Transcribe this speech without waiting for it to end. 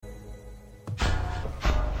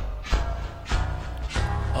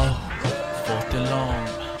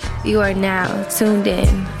You are now tuned in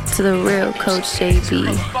to the real Coach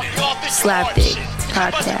JB Slapdick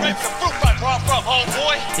Podcast.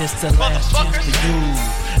 It's the last chance for you,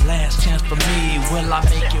 last chance for me. Will I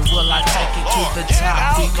make it? Will I take it to the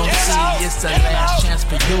top? We gon' see. It's the last chance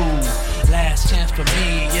for you, last chance for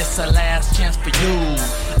me. It's the last chance for you,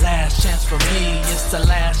 last chance for me. It's the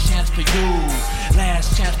last chance for you,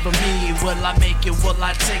 last chance for me. Will I make it? Will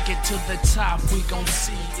I take it to the top? We gon'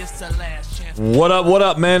 see. It's the last chance. What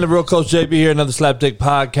up, man? The real Coach JB here, another Slapdick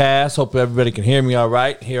Podcast. Hope everybody can hear me all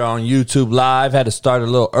right here on YouTube Live. Had to start a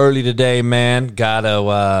little early today, man. Got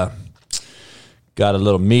a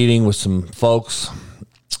little meeting with some folks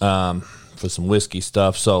for some whiskey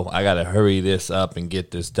stuff, so I got to hurry this up and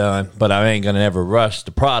get this done. But I ain't going to ever rush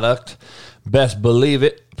the product. Best believe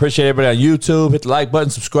it. Appreciate everybody on YouTube. Hit the like button,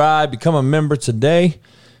 subscribe, become a member today.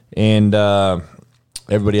 And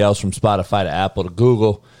everybody else from Spotify to Apple to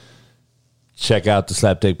Google, check out the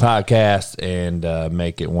Slapdick Podcast and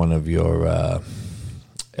make it one of your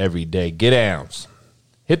everyday get-downs.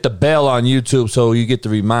 Hit the bell on YouTube so you get the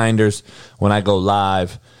reminders when I go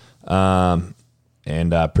live, and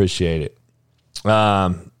I appreciate it. So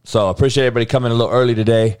I appreciate everybody coming a little early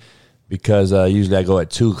today because usually I go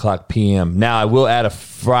at 2 o'clock p.m. Now, I will add a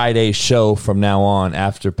Friday show from now on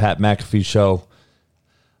after Pat McAfee's show.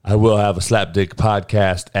 I will have a Slapdick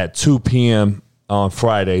Podcast at 2 p.m. on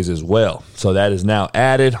Fridays as well. So that is now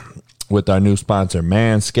added with our new sponsor,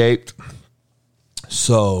 Manscaped.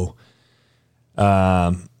 So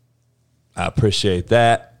I appreciate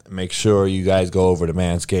that. Make sure you guys go over to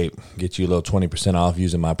Manscaped. Get you a little 20% off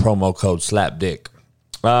using my promo code SLAPDICK.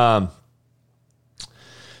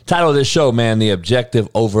 Title of this show, man, The Objective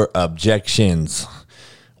Over Objections.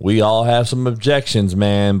 We all have some objections,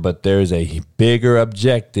 man, but there's a bigger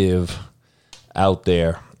objective out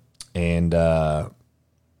there. And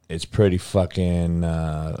it's pretty fucking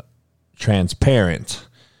transparent.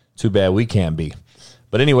 Too bad we can't be.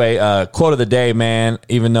 But anyway, quote of the day, man.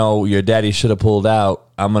 Even though your daddy should have pulled out,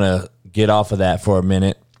 I'm going to get off of that for a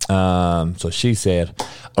minute. So she said,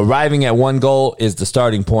 arriving at one goal is the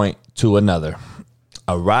starting point to another.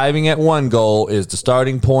 Arriving at one goal is the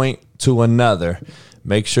starting point to another.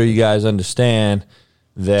 Make sure you guys understand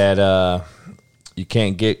that you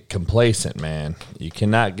can't get complacent, man. You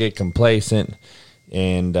cannot get complacent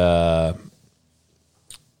and,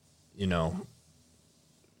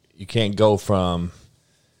 you can't go from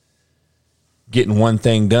getting one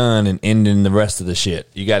thing done and ending the rest of the shit.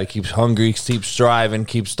 You got to keep hungry, keep striving,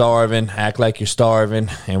 keep starving, act like you're starving.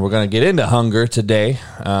 And we're going to get into hunger today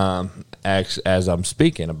as I'm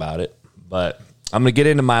speaking about it. But I'm going to get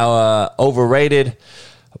into my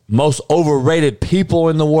most overrated people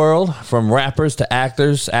in the world, from rappers to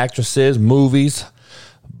actors, actresses, movies,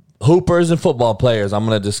 hoopers, and football players. I'm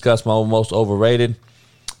going to discuss my most overrated.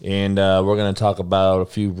 And we're going to talk about a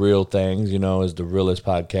few real things, as the realest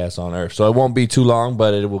podcast on earth. So it won't be too long,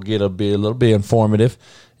 but it will be a little bit informative.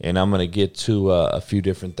 And I'm going to get to a few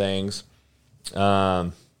different things. I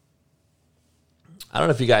don't know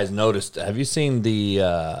if you guys noticed. Have you seen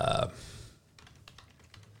the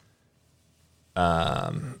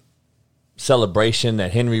celebration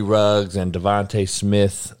that Henry Ruggs and Devontae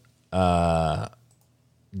Smith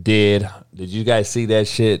did? Did you guys see that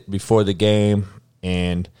shit before the game?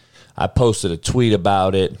 And I posted a tweet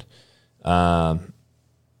about it. And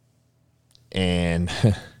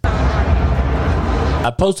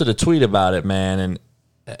I posted a tweet about it, man.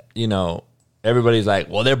 And, everybody's like,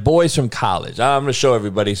 well, they're boys from college. I'm going to show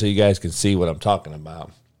everybody so you guys can see what I'm talking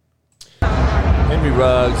about. Henry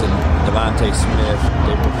Ruggs and Devontae Smith,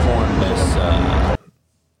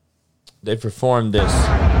 they performed this.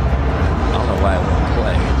 I don't know why it won't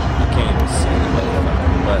play. You can't even see it,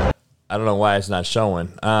 but I don't know why it's not showing.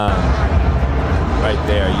 Right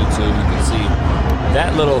there, YouTube, you can see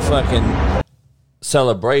that little fucking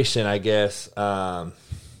celebration, I guess.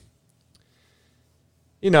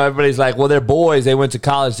 Everybody's like, well, they're boys. They went to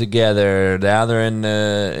college together. Now they're in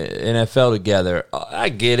the NFL together. I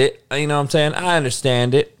get it. You know what I'm saying? I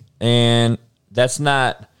understand it. And it's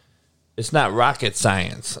not rocket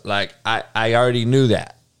science. Like, I already knew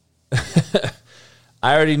that.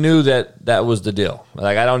 I already knew that was the deal.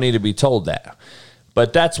 Like, I don't need to be told that.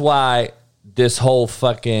 But that's why this whole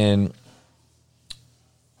fucking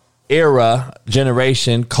era,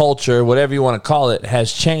 generation, culture, whatever you want to call it,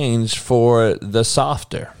 has changed for the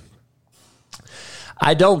softer.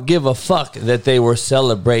 I don't give a fuck that they were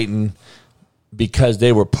celebrating because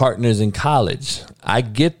they were partners in college. I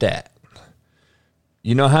get that.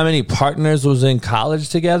 You know how many partners was in college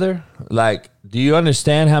together? Like, do you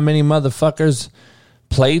understand how many motherfuckers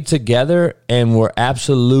played together and were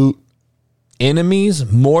absolute enemies,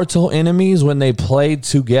 mortal enemies, when they played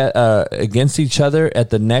to get against each other at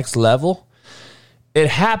the next level. It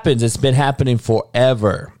happens. It's been happening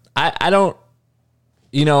forever. I don't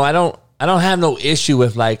have no issue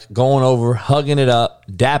with like going over, hugging it up,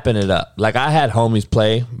 dapping it up. Like I had homies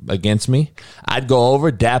play against me. I'd go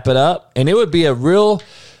over, dap it up, and it would be a real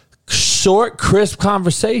short, crisp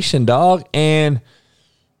conversation, dog. And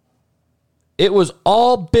it was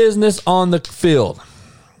all business on the field.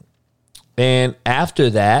 And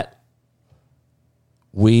after that,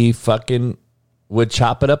 we fucking would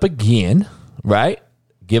chop it up again, right?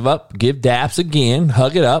 Give daps again,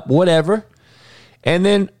 hug it up, whatever. And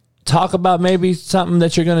then talk about maybe something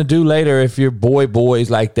that you're going to do later if you're boys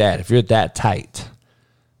like that, if you're that tight.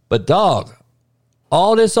 But dog,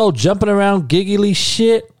 all this old jumping around giggly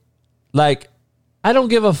shit, like, I don't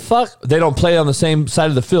give a fuck. They don't play on the same side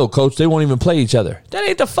of the field, coach. They won't even play each other. That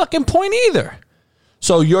ain't the fucking point either.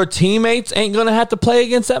 So your teammates ain't going to have to play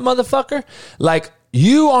against that motherfucker? Like,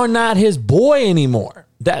 you are not his boy anymore.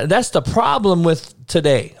 That's the problem with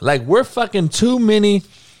today. Like, we're fucking too many.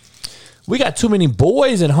 We got too many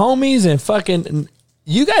boys and homies and fucking.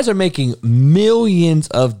 You guys are making millions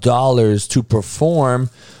of dollars to perform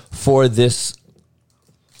for this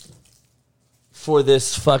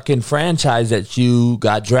fucking franchise that you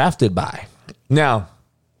got drafted by. Now,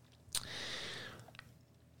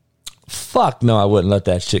 fuck no, I wouldn't let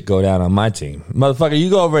that shit go down on my team. Motherfucker, you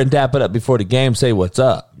go over and dap it up before the game, say what's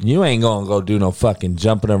up. You ain't gonna go do no fucking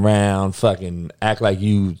jumping around, fucking act like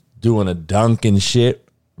you doing a dunk and shit.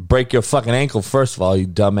 Break your fucking ankle, first of all, you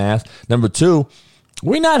dumbass. Number two,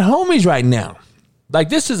 we're not homies right now. Like,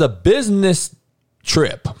 this is a business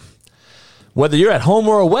trip. Whether you're at home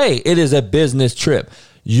or away, it is a business trip.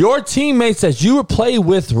 Your teammates that you play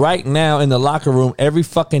with right now in the locker room every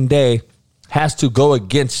fucking day has to go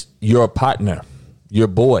against your partner, your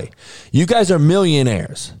boy. You guys are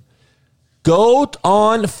millionaires. Go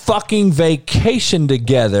on fucking vacation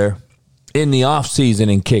together in the off season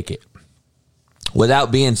and kick it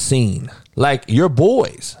without being seen. Like, your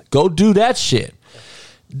boys. Go do that shit.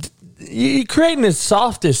 You're creating the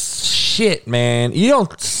softest shit, man. You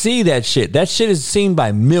don't see that shit. That shit is seen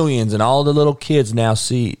by millions, and all the little kids now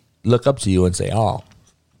look up to you and say, oh,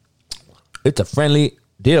 it's a friendly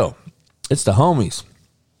deal. It's the homies.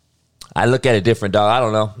 I look at it different, dog. I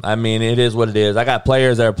don't know. I mean, it is what it is. I got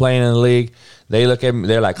players that are playing in the league. They look at me.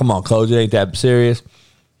 They're like, come on, coach. It ain't that serious.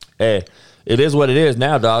 Hey, it is what it is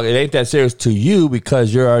now, dog. It ain't that serious to you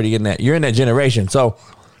because you're already in that. You're in that generation. So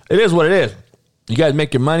it is what it is. You guys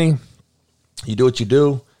make your money. You do what you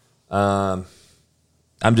do. I'm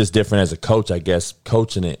just different as a coach, I guess,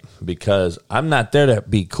 coaching it, because I'm not there to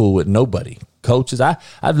be cool with nobody. Coaches,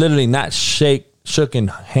 I've literally not shooken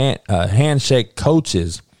handshake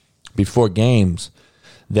coaches before games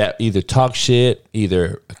that either talk shit,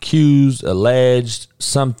 either accused, alleged,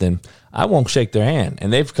 something. I won't shake their hand.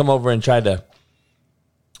 And they've come over and tried to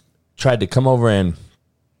come over and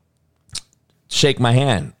shake my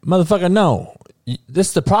hand. Motherfucker, no. This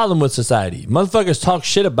is the problem with society. Motherfuckers talk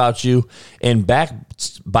shit about you and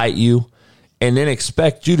backbite you and then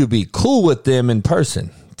expect you to be cool with them in person.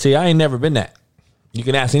 See, I ain't never been that. You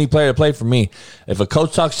can ask any player to play for me. If a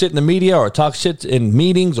coach talks shit in the media or talks shit in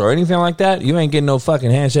meetings or anything like that, you ain't getting no fucking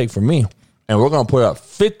handshake from me. And we're going to put up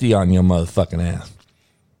 50 on your motherfucking ass.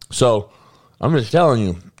 So, I'm just telling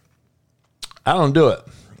you, I don't do it.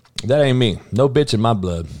 That ain't me. No bitch in my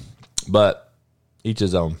blood. But each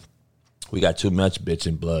his own. We got too much bitch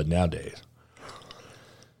in blood nowadays.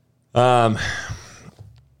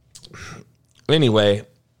 Anyway,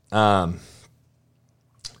 the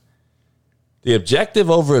objective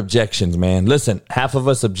over objections, man. Listen, half of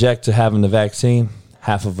us object to having the vaccine.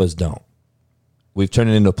 Half of us don't. We've turned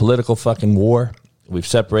it into a political fucking war. We've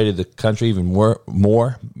separated the country even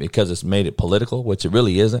more because it's made it political, which it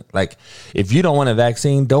really isn't. Like, if you don't want a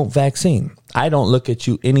vaccine, don't vaccine. I don't look at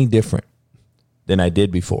you any different than I did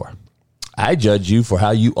before. I judge you for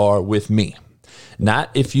how you are with me, not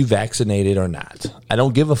if you vaccinated or not. I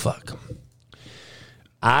don't give a fuck.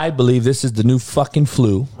 I believe this is the new fucking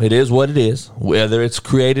flu. It is what it is. Whether it's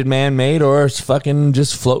created, man-made, or it's fucking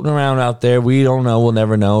just floating around out there, we don't know. We'll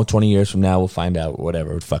never know. 20 years from now, we'll find out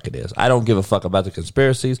whatever the fuck it is. I don't give a fuck about the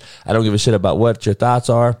conspiracies. I don't give a shit about what your thoughts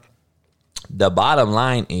are. The bottom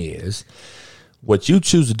line is, what you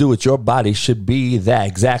choose to do with your body should be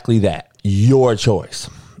exactly that. Your choice.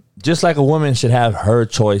 Just like a woman should have her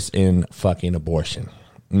choice in fucking abortion.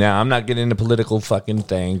 Now, I'm not getting into political fucking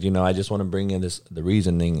things. You know, I just want to bring in the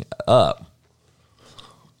reasoning up.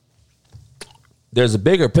 There's a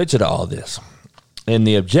bigger picture to all this. And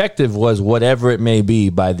the objective was whatever it may be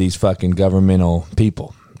by these fucking governmental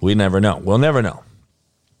people. We never know. We'll never know.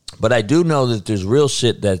 But I do know that there's real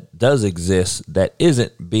shit that does exist that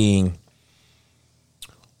isn't being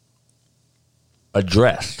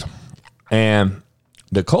addressed. And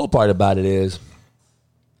the cold part about it is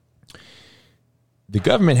the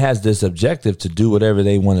government has this objective to do whatever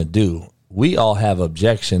they want to do. We all have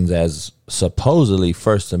objections as supposedly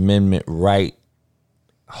First Amendment right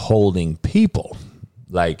holding people.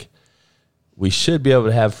 Like, we should be able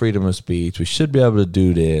to have freedom of speech. We should be able to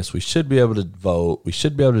do this. We should be able to vote. We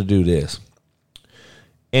should be able to do this.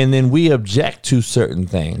 And then we object to certain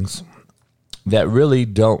things that really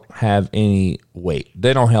don't have any weight.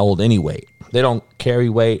 They don't hold any weight. They don't carry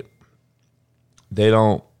weight. They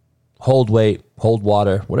don't hold weight, hold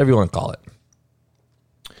water, whatever you want to call it.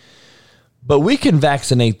 But we can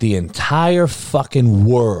vaccinate the entire fucking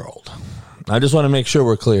world. I just want to make sure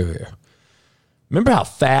we're clear here. Remember how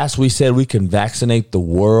fast we said we can vaccinate the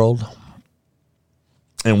world?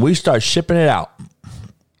 And we start shipping it out.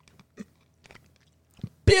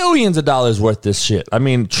 Billions of dollars worth of this shit. I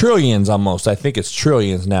mean, trillions almost. I think it's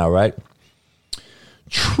trillions now, right?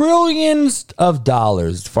 Trillions of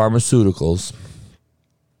dollars pharmaceuticals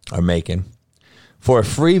are making for a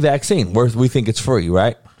free vaccine. We think it's free,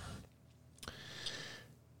 right?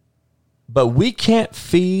 But we can't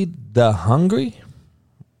feed the hungry,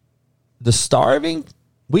 the starving.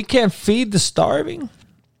 We can't feed the starving.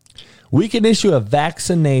 We can issue a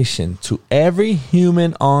vaccination to every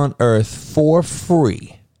human on earth for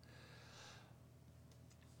free.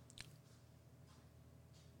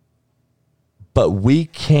 But we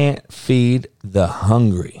can't feed the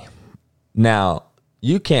hungry. Now,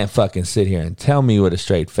 you can't fucking sit here and tell me with a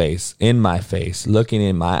straight face, in my face, looking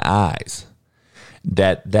in my eyes,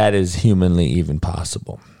 that is humanly even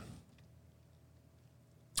possible.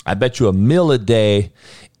 I bet you a meal a day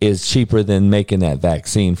is cheaper than making that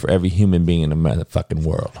vaccine for every human being in the motherfucking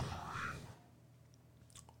world.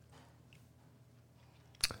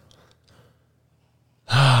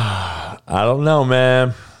 I don't know,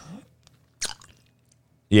 man.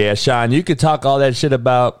 Yeah, Sean, you could talk all that shit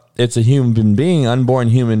about it's a human being, unborn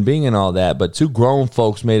human being and all that, but two grown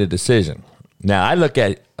folks made a decision. Now, I look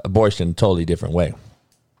at abortion a totally different way.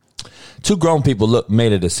 Two grown people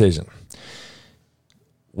made a decision.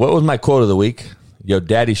 What was my quote of the week? Your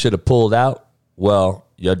daddy should have pulled out. Well,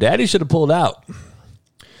 your daddy should have pulled out.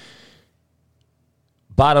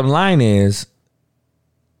 Bottom line is,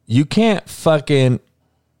 you can't fucking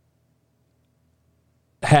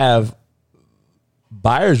have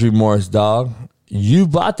buyer's remorse, dog. You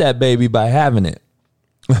bought that baby by having it.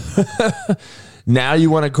 Now you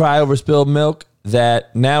want to cry over spilled milk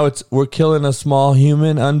that now we're killing a small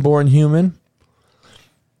human, unborn human.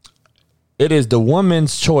 It is the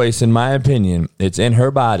woman's choice, in my opinion. It's in her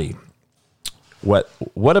body.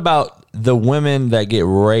 What about the women that get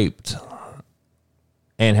raped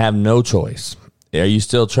and have no choice? Are you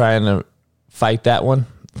still trying to fight that one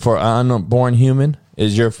for an unborn human?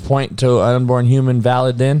 Is your point to unborn human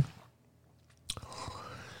valid then?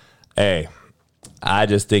 Hey, I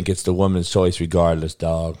just think it's the woman's choice regardless,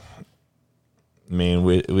 dog. I mean,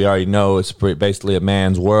 we already know it's basically a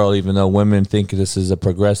man's world, even though women think this is a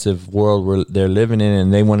progressive world where they're living in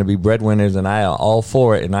and they want to be breadwinners, and I am all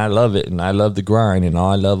for it, and I love it, and I love the grind, and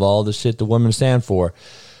I love all the shit the women stand for.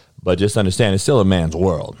 But just understand, it's still a man's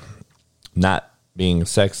world. Not being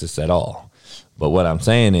sexist at all. But what I'm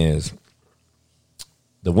saying is,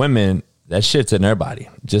 the women, that shit's in their body,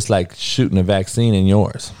 just like shooting a vaccine in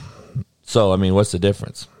yours. So, I mean, what's the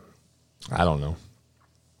difference? I don't know.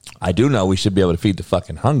 I do know we should be able to feed the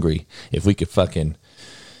fucking hungry if we could fucking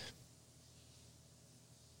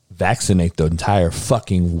vaccinate the entire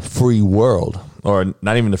fucking free world. Or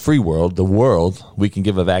not even the free world, the world we can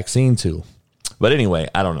give a vaccine to. But anyway,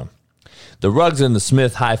 I don't know. The Ruggs and the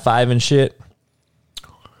Smith high-five and shit,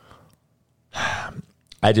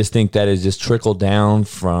 I just think that is just trickled down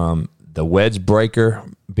from the wedge breaker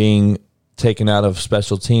being taken out of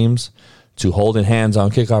special teams to holding hands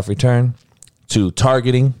on kickoff return to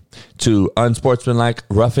targeting to unsportsmanlike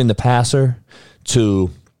roughing the passer to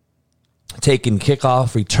taking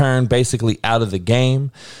kickoff return basically out of the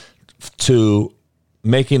game to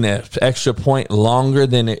making an extra point longer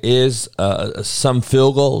than it is some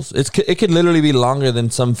field goals. It could literally be longer than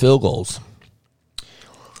some field goals.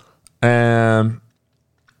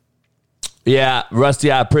 Yeah, Rusty,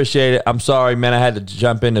 I appreciate it. I'm sorry, man. I had to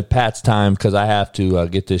jump into Pat's time because I have to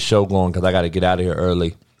get this show going because I got to get out of here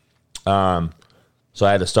early. So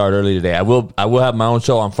I had to start early today. I will have my own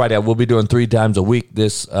show on Friday. I will be doing 3 times a week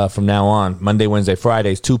this from now on. Monday, Wednesday,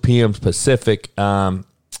 Fridays, 2 p.m. Pacific.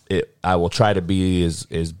 I will try to be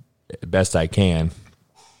as best I can,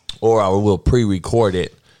 or I will pre-record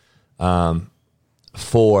it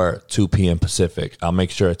for 2 p.m. Pacific. I'll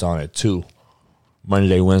make sure it's on at 2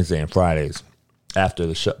 Monday, Wednesday, and Fridays after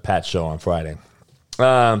the Pat show on Friday.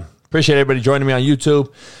 Appreciate everybody joining me on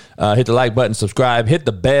YouTube. Hit the like button, subscribe, hit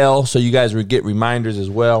the bell so you guys get reminders as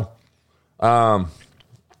well. But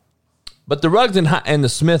the Ruggs and the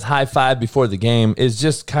Smith high five before the game is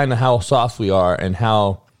just kind of how soft we are and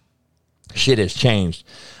how shit has changed.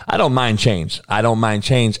 I don't mind change. I don't mind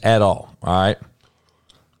change at all. All right.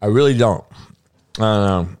 I really don't.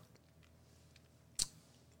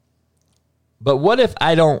 But what if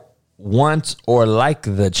I don't want or like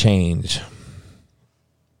the change?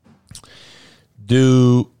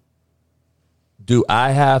 Do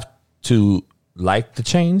I have to like the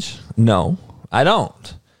change? No, I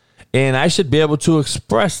don't. And I should be able to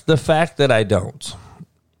express the fact that I don't.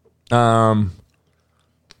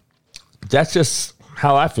 That's just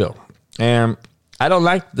how I feel. And I don't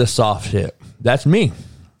like the soft shit. That's me.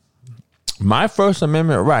 My First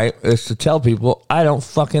Amendment right is to tell people I don't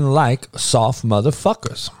fucking like soft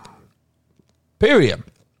motherfuckers. Period.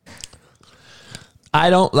 I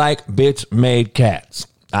don't like bitch-made cats.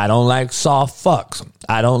 I don't like soft fucks.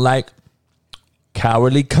 I don't like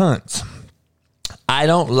cowardly cunts. I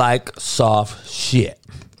don't like soft shit.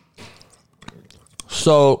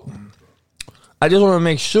 So I just want to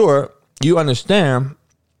make sure you understand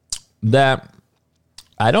that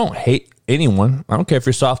I don't hate anyone. I don't care if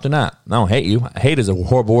you're soft or not. I don't hate you. Hate is a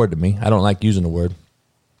horrible word to me. I don't like using the word.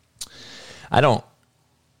 I don't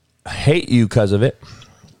hate you because of it,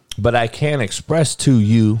 but I can express to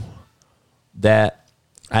you that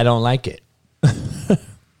I don't like it.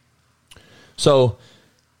 So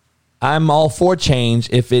I'm all for change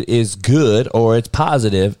if it is good or it's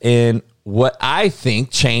positive in what I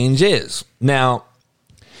think change is. Now,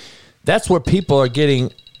 that's where people are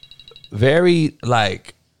getting very,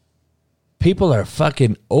 like, people are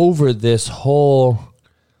fucking over this whole,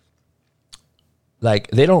 like,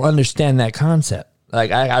 they don't understand that concept.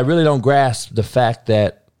 Like, I really don't grasp the fact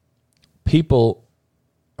that people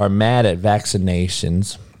are mad at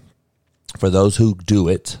vaccinations for those who do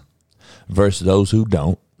it versus those who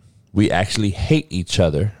don't. We actually hate each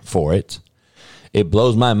other for it. It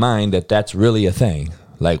blows my mind that that's really a thing.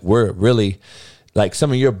 Like, we're really, like,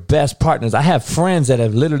 some of your best partners. I have friends that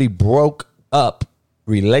have literally broke up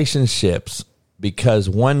relationships because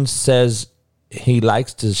one says he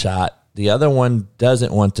likes the shot, the other one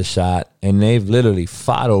doesn't want the shot, and they've literally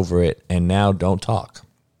fought over it and now don't talk.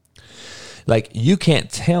 Like, you can't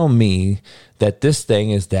tell me that this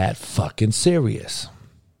thing is that fucking serious.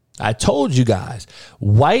 I told you guys,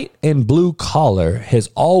 white and blue collar has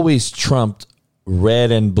always trumped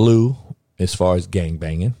red and blue as far as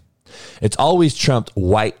gangbanging. It's always trumped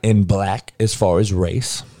white and black as far as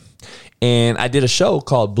race. And I did a show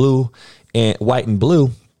called White and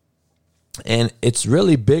Blue, and it's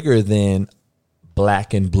really bigger than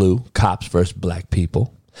black and blue, cops versus black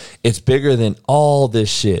people. It's bigger than all this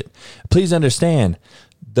shit. Please understand,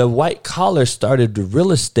 the white collar started the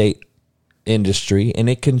real estate industry, and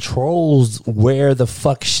it controls where the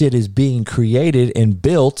fuck shit is being created and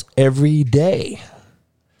built every day.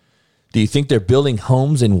 Do you think they're building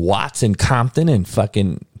homes in Watts and Compton and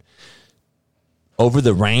fucking Over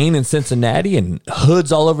the Rain in Cincinnati and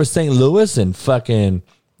hoods all over St. Louis and fucking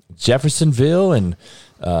Jeffersonville and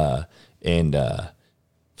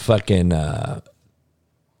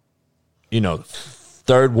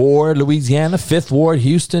Third Ward, Louisiana, Fifth Ward,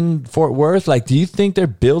 Houston, Fort Worth? Like, do you think they're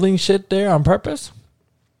building shit there on purpose?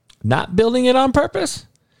 Not building it on purpose?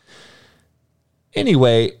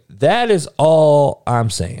 Anyway, that is all I'm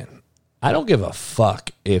saying. I don't give a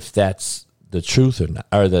fuck if that's the truth or not,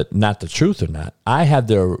 or not the truth or not. I have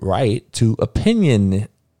the right to opinionate,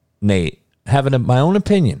 having my own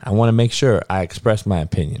opinion. I want to make sure I express my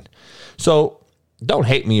opinion. So don't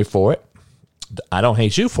hate me for it. I don't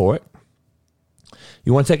hate you for it.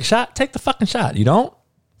 You want to take a shot? Take the fucking shot. You don't?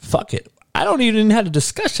 Fuck it. I don't even have a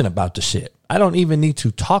discussion about the shit. I don't even need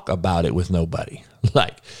to talk about it with nobody.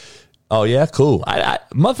 Like, oh yeah, cool.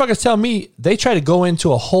 Motherfuckers tell me they try to go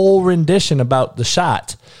into a whole rendition about the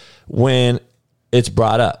shot when it's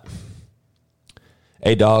brought up.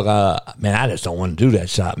 Hey dog, man, I just don't want to do that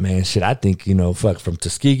shot, man. Shit, I think, fuck, from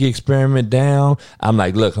Tuskegee experiment down. I'm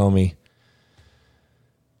like, look, homie.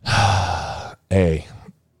 Hey,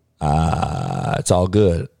 it's all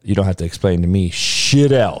good. You don't have to explain to me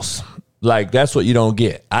shit else. Like, that's what you don't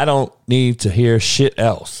get. I don't need to hear shit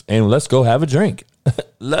else. And let's go have a drink.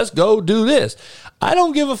 Let's go do this. I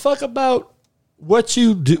don't give a fuck about what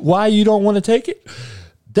you do, why you don't want to take it.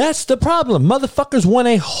 That's the problem. Motherfuckers want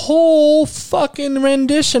a whole fucking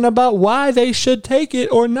rendition about why they should take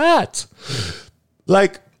it or not.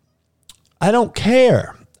 Like, I don't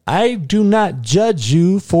care. I do not judge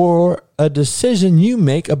you for a decision you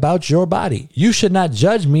make about your body. You should not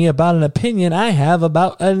judge me about an opinion I have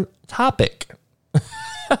about a topic.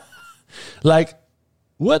 Like,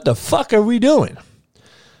 what the fuck are we doing?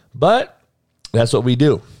 But that's what we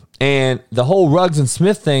do. And the whole Ruggs and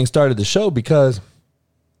Smith thing started the show because,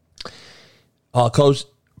 Coach,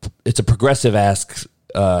 it's a progressive ass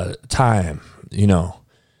time. You know,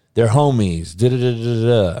 they're homies.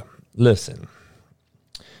 Listen,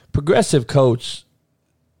 progressive Coach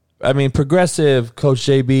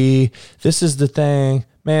JB, this is the thing.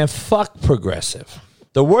 Man, fuck progressive.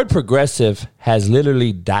 The word progressive has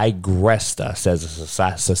literally digressed us as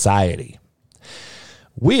a society.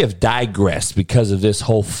 We have digressed because of this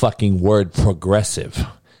whole fucking word progressive.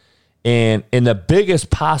 And in the biggest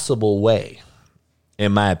possible way,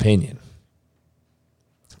 in my opinion.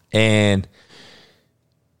 And,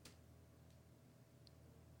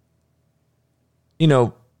 you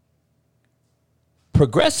know,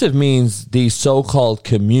 progressive means these so-called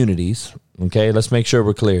communities. Okay, let's make sure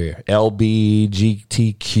we're clear here.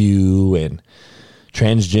 LGBTQ and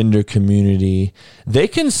transgender community, they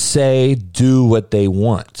can say, do what they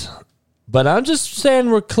want. But I'm just saying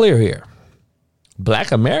we're clear here.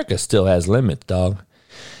 Black America still has limits, dog.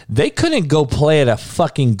 They couldn't go play at a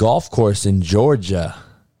fucking golf course in Georgia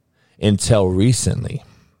until recently.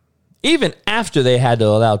 Even after they had to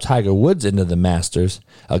allow Tiger Woods into the Masters,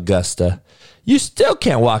 Augusta, you still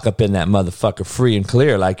can't walk up in that motherfucker free and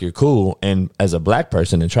clear like you're cool and as a black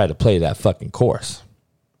person and try to play that fucking course.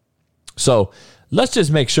 So let's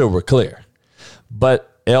just make sure we're clear.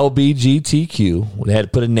 But LGBTQ, they had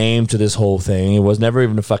to put a name to this whole thing. It was never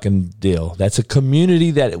even a fucking deal. That's a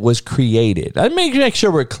community that was created. I make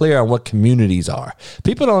sure we're clear on what communities are.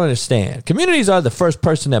 People don't understand. Communities are the first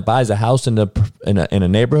person that buys a house in a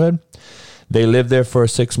neighborhood. They lived there for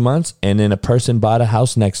 6 months, and then a person bought a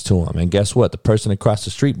house next to them. And guess what? The person across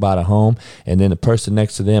the street bought a home, and then the person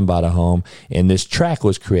next to them bought a home, and this tract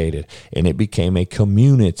was created, and it became a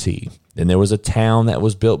community. Then there was a town that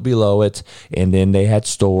was built below it, and then they had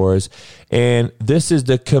stores. And this is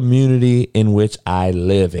the community in which I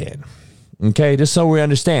live in. Okay, just so we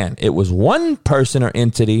understand, it was one person or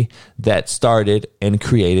entity that started and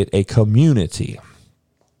created a community.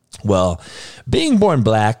 Well, being born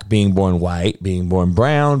black, being born white, being born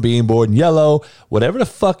brown, being born yellow, whatever the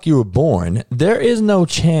fuck you were born, there is no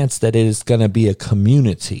chance that it is going to be a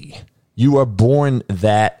community. You are born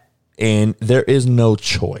that, and there is no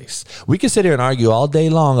choice. We can sit here and argue all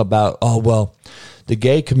day long about, the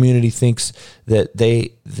gay community thinks that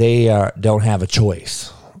they don't have a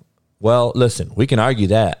choice. Well, listen, we can argue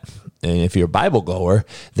that. And if you're a Bible goer,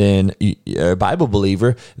 then you're a Bible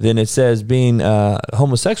believer, then it says being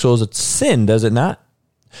homosexual is a sin, does it not?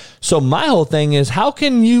 So my whole thing is, how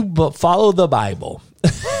can you follow the Bible?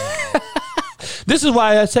 This is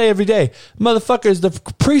why I say every day, motherfuckers, the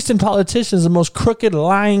priests and politicians, the most crooked,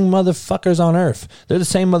 lying motherfuckers on earth. They're the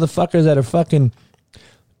same motherfuckers that are fucking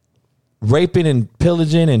raping and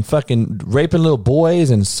pillaging and fucking raping little boys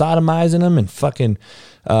and sodomizing them and fucking...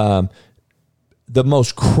 the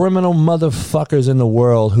most criminal motherfuckers in the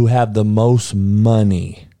world who have the most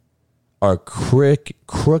money are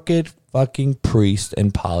crooked fucking priests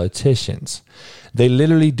and politicians. They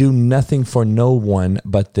literally do nothing for no one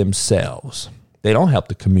but themselves. They don't help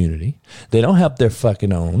the community. They don't help their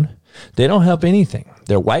fucking own. They don't help anything.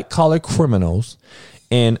 They're white-collar criminals,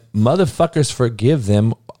 and motherfuckers forgive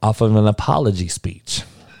them off of an apology speech.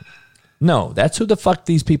 No, that's who the fuck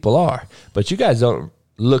these people are. But you guys don't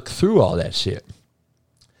look through all that shit.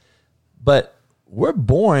 But we're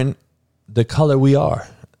born the color we are,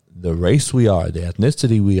 the race we are, the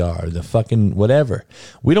ethnicity we are, the fucking whatever.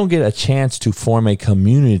 We don't get a chance to form a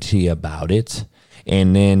community about it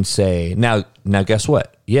and then say, now guess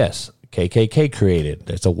what? Yes, KKK created.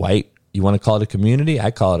 That's a white, you want to call it a community?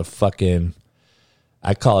 I call it a fucking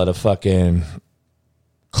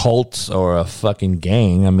cult or a fucking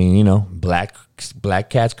gang. I mean, you know, black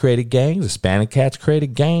cats created gangs, Hispanic cats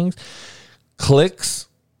created gangs, cliques,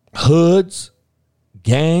 hoods,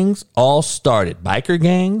 gangs, all started. Biker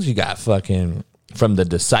gangs, you got fucking from the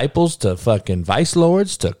Disciples to fucking Vice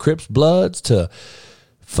Lords to Crips Bloods to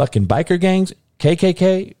fucking biker gangs,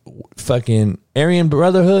 KKK, fucking Aryan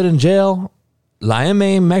Brotherhood in jail,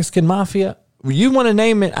 Liame, Mexican Mafia. You want to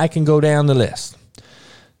name it, I can go down the list.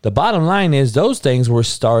 The bottom line is those things were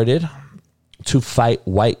started to fight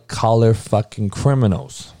white collar fucking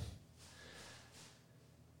criminals.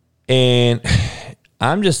 And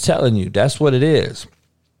I'm just telling you, that's what it is.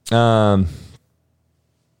 Now,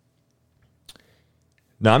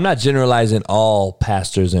 I'm not generalizing all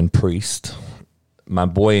pastors and priests, my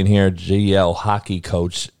boy in here, GL Hockey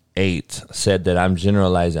Coach 8, said that I'm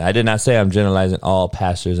generalizing. I did not say I'm generalizing all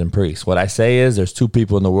pastors and priests. What I say is there's two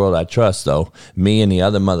people in the world I trust, though. Me and the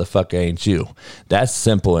other motherfucker ain't you. That's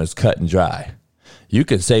simple and it's cut and dry. You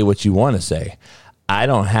can say what you want to say. I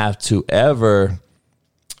don't have to ever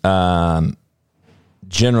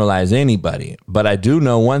generalize anybody. But I do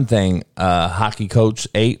know one thing, Hockey Coach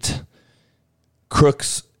 8,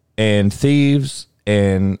 crooks and thieves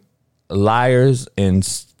and liars and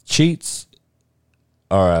cheats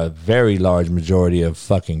are a very large majority of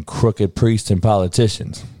fucking crooked priests and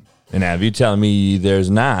politicians. And now if you're telling me there's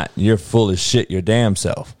not, you're full of shit your damn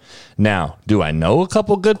self. Now, do I know a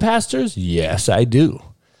couple good pastors? Yes, I do.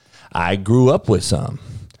 I grew up with some.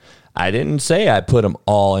 I didn't say I put them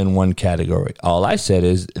all in one category. All I said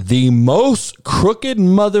is the most crooked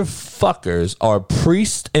motherfuckers are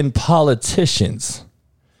priests and politicians.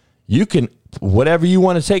 You can, whatever you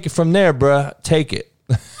want to take it from there, bruh, take it.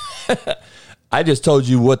 I just told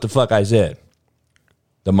you what the fuck I said.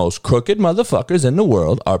 The most crooked motherfuckers in the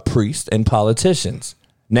world are priests and politicians.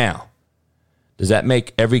 Now, does that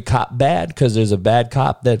make every cop bad because there's a bad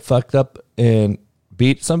cop that fucked up and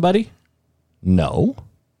beat somebody? No.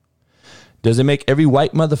 Does it make every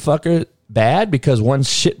white motherfucker bad because one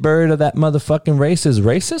shitbird of that motherfucking race is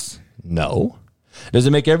racist? No. Does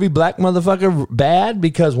it make every black motherfucker bad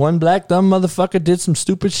because one black dumb motherfucker did some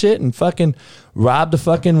stupid shit and fucking robbed a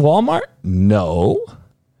fucking Walmart? No.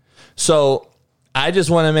 So I just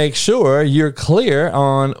want to make sure you're clear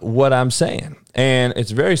on what I'm saying. And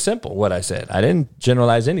it's very simple what I said. I didn't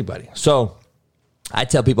generalize anybody. So I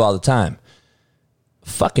tell people all the time,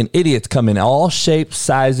 fucking idiots come in all shapes,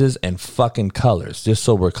 sizes, and fucking colors, just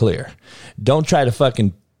so we're clear. Don't try to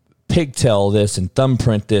fucking pigtail this and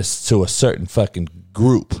thumbprint this to a certain fucking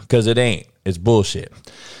group, because it ain't. It's bullshit.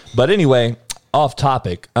 But anyway, off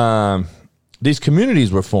topic, these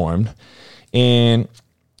communities were formed, and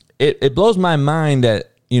it blows my mind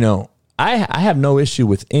that, you know, I have no issue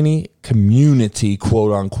with any community,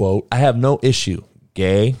 quote unquote. I have no issue.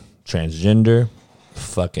 Gay, transgender,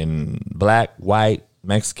 fucking black, white,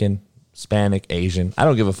 Mexican, Hispanic, Asian. I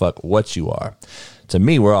don't give a fuck what you are. To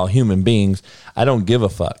me, we're all human beings. I don't give a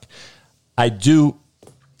fuck. I do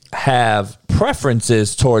have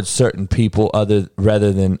preferences towards certain people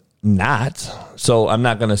rather than not. So I'm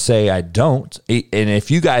not going to say I don't. And if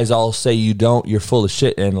you guys all say you don't, you're full of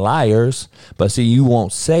shit and liars. But see, you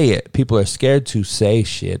won't say it. People are scared to say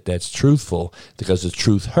shit that's truthful because the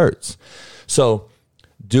truth hurts. So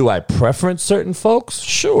do I preference certain folks?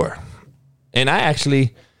 Sure. And I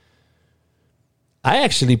actually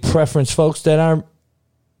preference folks that are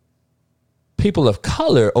people of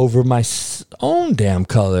color over my own damn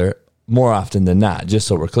color more often than not, just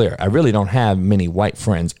so we're clear. I really don't have many white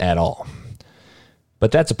friends at all.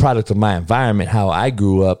 But that's a product of my environment, how I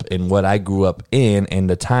grew up and what I grew up in and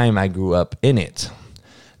the time I grew up in it.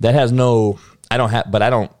 That has I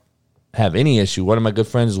don't have any issue. One of my good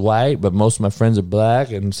friends is white, but most of my friends are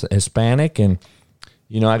black and Hispanic. And,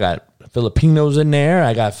 you know, I got Filipinos in there.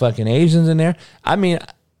 I got fucking Asians in there. I mean,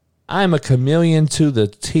 I'm a chameleon to the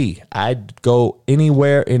T. I'd go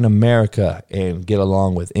anywhere in America and get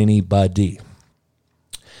along with anybody.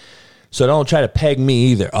 So don't try to peg me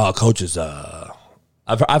either. Oh, Coach is,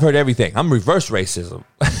 I've heard everything. I'm reverse racism.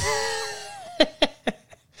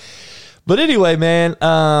 But anyway, man,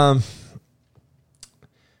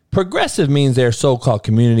 progressive means they're so-called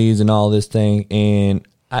communities and all this thing. And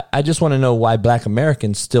I just want to know why black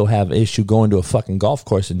Americans still have issue going to a fucking golf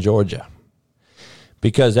course in Georgia.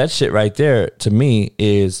 Because that shit right there, to me,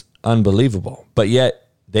 is unbelievable. But yet,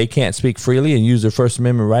 they can't speak freely and use their First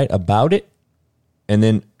Amendment right about it. And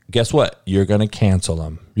then, guess what? You're going to cancel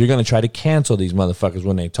them. You're going to try to cancel these motherfuckers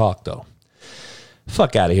when they talk, though.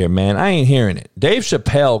 Fuck out of here, man. I ain't hearing it. Dave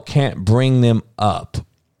Chappelle can't bring them up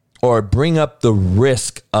or bring up the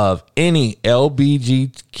risk of any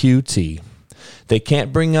LGBTQT. They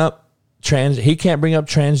can't bring up he can't bring up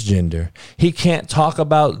transgender. He can't talk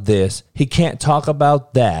about this. He can't talk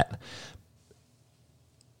about that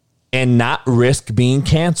and not risk being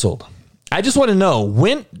canceled. I just want to know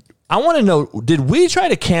did we try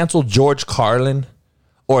to cancel George Carlin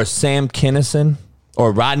or Sam Kinison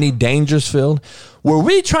or Rodney Dangerfield? Were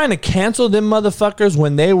we trying to cancel them motherfuckers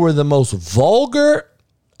when they were the most vulgar,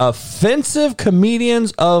 offensive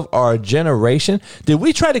comedians of our generation? Did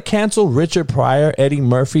we try to cancel Richard Pryor, Eddie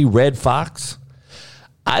Murphy, Red Fox?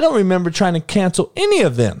 I don't remember trying to cancel any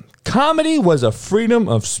of them. Comedy was a freedom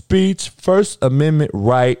of speech, First Amendment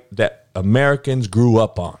right that Americans grew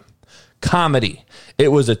up on. Comedy. It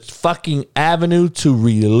was a fucking avenue to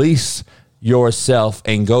release yourself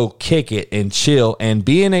and go kick it and chill and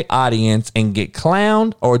be in an audience and get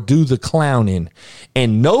clowned or do the clowning.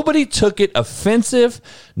 And nobody took it offensive.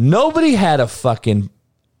 Nobody had a fucking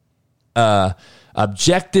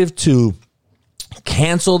objective to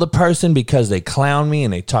cancel the person because they clown me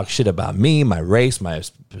and they talk shit about me, my race, my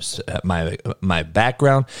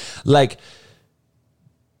background. Like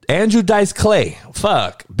Andrew Dice Clay,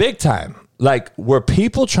 fuck, big time. Like, were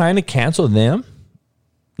people trying to cancel them?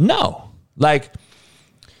 No. Like,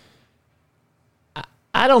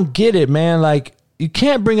 I don't get it, man. Like, you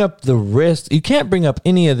can't bring up the risk. You can't bring up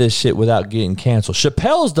any of this shit without getting canceled.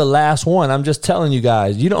 Chappelle's the last one. I'm just telling you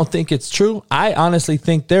guys. You don't think it's true? I honestly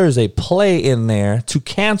think there is a play in there to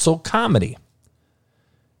cancel comedy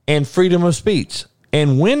and freedom of speech.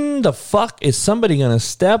 And when the fuck is somebody going to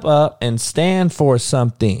step up and stand for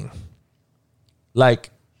something? Like,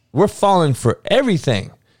 we're falling for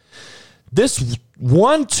everything. This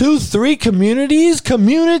 1, 2, 3 communities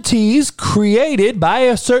created by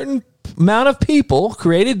a certain amount of people,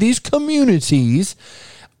 created these communities,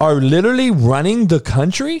 are literally running the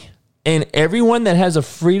country, and everyone that has a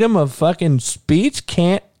freedom of fucking speech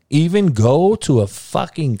can't even go to a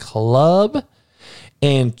fucking club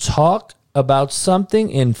and talk about something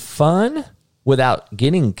in fun without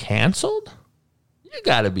getting canceled? You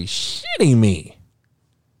gotta be shitting me.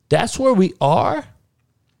 That's where we are?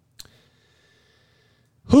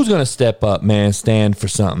 Who's going to step up, man, stand for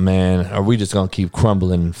something, man? Or are we just going to keep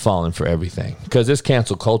crumbling and falling for everything? Because this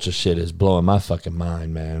cancel culture shit is blowing my fucking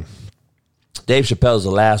mind, man. Dave Chappelle's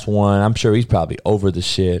the last one. I'm sure he's probably over the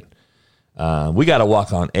shit. We got to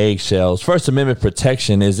walk on eggshells. First Amendment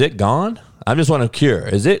protection, is it gone? I just want to cure.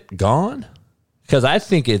 Is it gone? Because I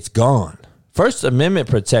think it's gone. First Amendment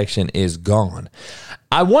protection is gone.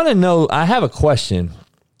 I want to know, I have a question.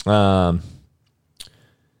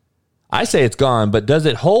 I say it's gone, but does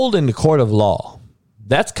it hold in the court of law?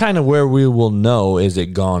 That's kind of where we will know, is it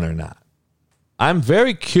gone or not. I'm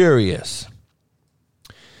very curious.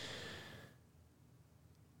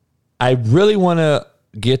 I really want to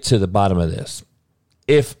get to the bottom of this.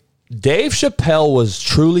 If Dave Chappelle was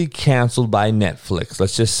truly canceled by Netflix,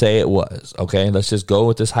 let's just say it was, okay? Let's just go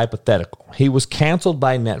with this hypothetical. He was canceled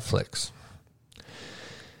by Netflix.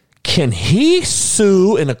 Can he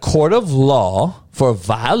sue in a court of law for a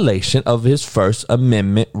violation of his First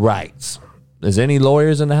Amendment rights? Is any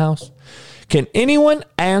lawyers in the house? Can anyone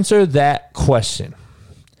answer that question?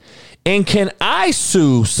 And can I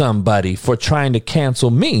sue somebody for trying to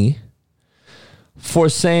cancel me for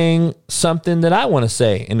saying something that I want to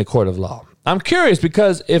say in the court of law? I'm curious,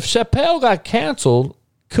 because if Chappelle got canceled,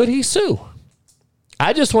 could he sue?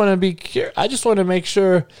 I just want to be curious. I just want to make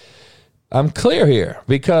sure I'm clear here,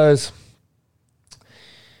 because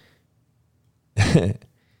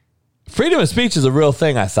freedom of speech is a real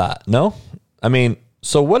thing, I thought. No? I mean,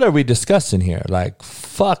 so what are we discussing here? Like,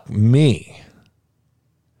 fuck me.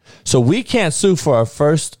 So we can't sue for our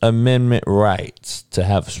First Amendment rights to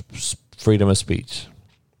have freedom of speech.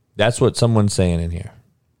 That's what someone's saying in here.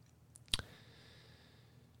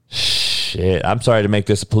 Shit. I'm sorry to make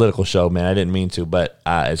this a political show, man. I didn't mean to, but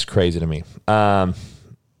it's crazy to me.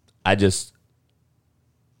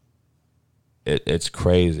 It's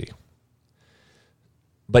crazy.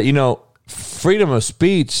 But, you know, freedom of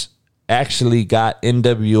speech actually got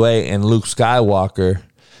NWA and Luke Skywalker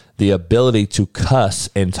the ability to cuss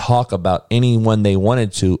and talk about anyone they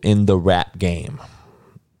wanted to in the rap game.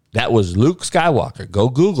 That was Luke Skywalker. Go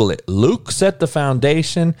Google it. Luke set the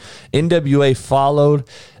foundation. NWA followed.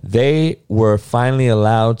 They were finally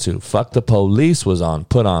allowed to. Fuck the Police was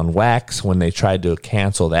put on wax when they tried to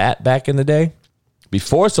cancel that back in the day.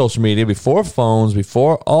 Before social media, before phones,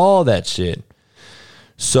 before all that shit.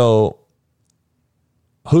 So,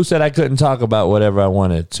 who said I couldn't talk about whatever I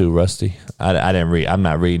wanted to, Rusty? I didn't read. I'm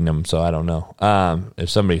not reading them, so I don't know. If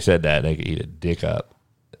somebody said that, they could eat a dick up.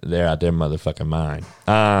 They're out their motherfucking mind.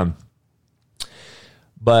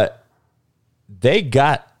 But they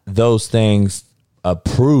got those things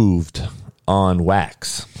approved on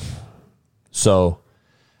wax. So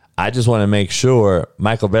I just want to make sure.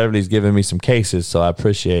 Michael Beverly's giving me some cases, so I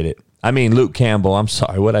appreciate it. I mean, Luke Campbell. I'm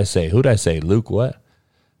sorry. What'd I say? Who'd I say? Luke what?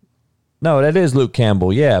 No, that is Luke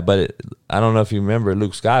Campbell. Yeah, but I don't know if you remember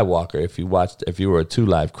Luke Skywalker, if you were a 2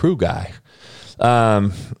 Live Crew guy.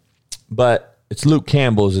 But it's Luke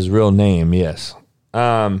Campbell's his real name, yes.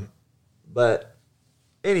 But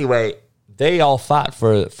anyway, they all fought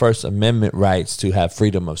for First Amendment rights to have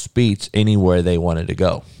freedom of speech anywhere they wanted to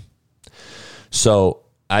go. So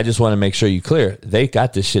I just want to make sure you clear. They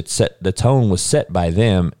got this shit set. The tone was set by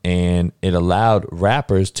them, and it allowed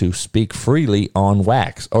rappers to speak freely on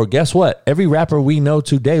wax. Or guess what? Every rapper we know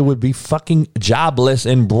today would be fucking jobless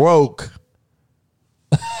and broke.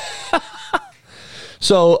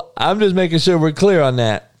 So I'm just making sure we're clear on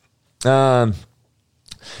that.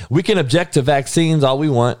 We can object to vaccines all we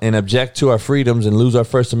want and object to our freedoms and lose our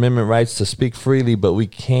First Amendment rights to speak freely, but we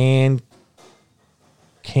can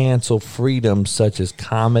cancel freedoms such as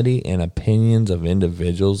comedy and opinions of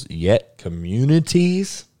individuals, yet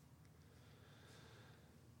communities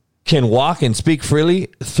can walk and speak freely,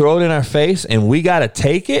 throw it in our face, and we got to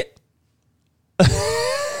take it?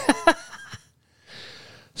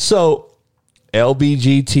 So,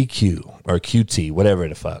 LGBTQ or QT, whatever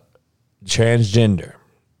the fuck, transgender,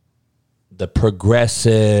 the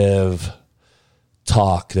progressive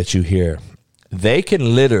talk that you hear, they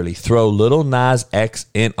can literally throw Lil Nas X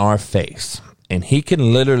in our face, and he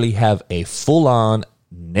can literally have a full-on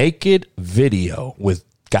naked video with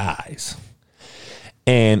guys,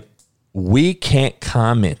 and we can't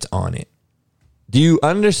comment on it. Do you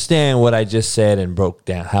understand what I just said and broke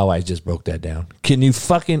down, how I just broke that down? Can you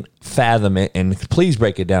fucking fathom it? And please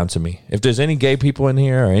break it down to me. If there's any gay people in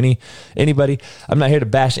here or anybody, I'm not here to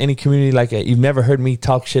bash any community like that. You've never heard me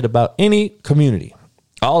talk shit about any community.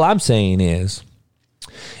 All I'm saying is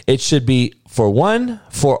it should be for one,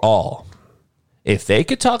 for all. If they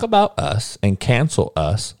could talk about us and cancel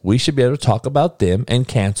us, we should be able to talk about them and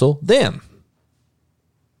cancel them.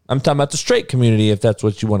 I'm talking about the straight community, if that's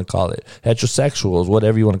what you want to call it. Heterosexuals,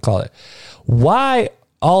 whatever you want to call it. Why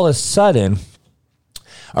all of a sudden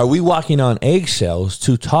are we walking on eggshells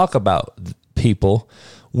to talk about people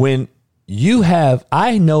when you have,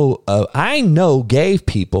 I know gay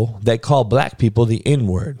people that call black people the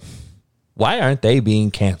N-word. Why aren't they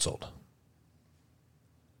being canceled?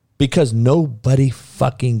 Because nobody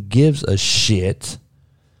fucking gives a shit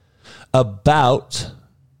about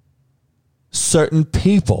certain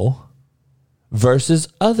people versus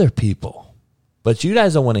other people. But you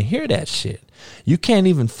guys don't want to hear that shit. You can't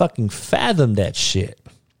even fucking fathom that shit.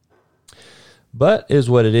 But is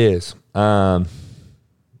what it is.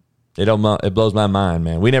 It blows my mind,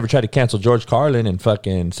 man. We never tried to cancel George Carlin and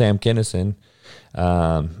fucking Sam Kinison.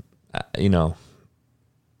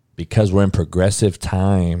 Because we're in progressive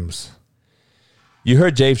times. You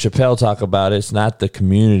heard Dave Chappelle talk about it. It's not the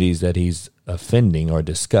communities that he's offending or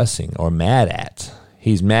discussing or mad at.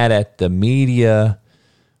 He's mad at the media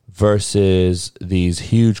versus these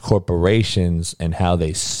huge corporations and how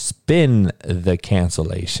they spin the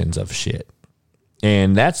cancellations of shit.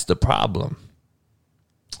 And that's the problem.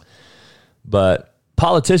 But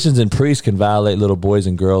politicians and priests can violate little boys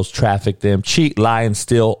and girls, traffic them, cheat, lie, and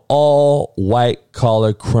steal, all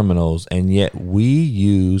white-collar criminals. And yet we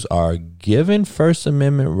use our given First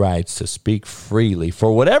Amendment rights to speak freely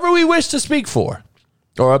for whatever we wish to speak for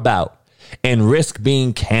or about and risk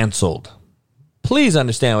being canceled. Please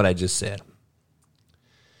understand what I just said.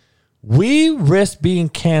 We risk being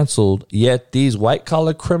canceled, yet these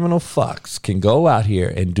white-collar criminal fucks can go out here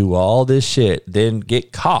and do all this shit, then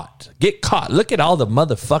get caught. Look at all the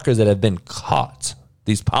motherfuckers that have been caught.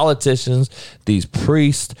 These politicians, these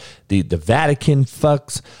priests, the Vatican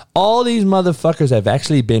fucks, all these motherfuckers have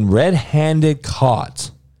actually been red-handed caught.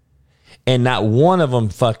 And not one of them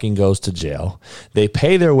fucking goes to jail. They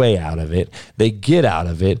pay their way out of it. They get out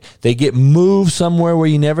of it. They get moved somewhere where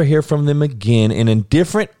you never hear from them again in a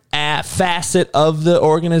different facet of the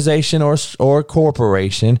organization or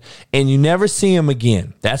corporation, and you never see them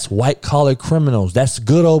again. That's white-collar criminals. That's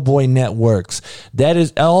good old boy networks. That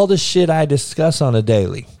is all the shit I discuss on a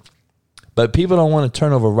daily. But people don't want to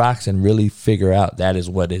turn over rocks and really figure out that is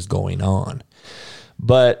what is going on.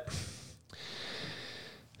 But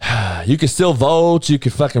you can still vote. You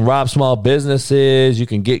can fucking rob small businesses. You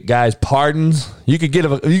can get guys pardons. You can give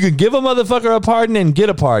a motherfucker a pardon and get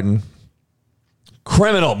a pardon.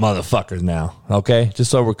 Criminal motherfuckers now, okay?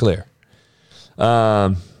 Just so we're clear.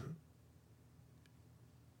 Yeah,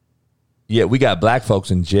 we got black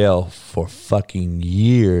folks in jail for fucking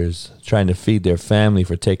years trying to feed their family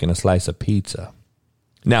for taking a slice of pizza.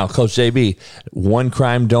 Now, Coach JB, one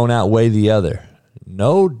crime don't outweigh the other.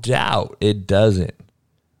 No doubt it doesn't.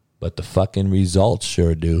 But the fucking results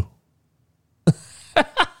sure do.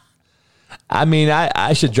 I mean,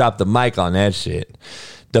 I should drop the mic on that shit.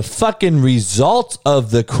 The fucking results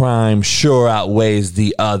of the crime sure outweighs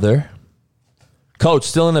the other. Coach,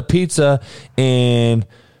 stealing a pizza and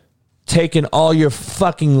taking all your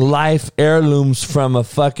fucking life heirlooms from a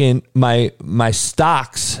fucking my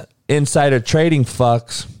stocks, insider trading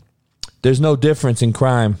fucks. There's no difference in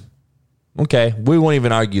crime. Okay, we won't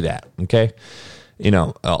even argue that, okay?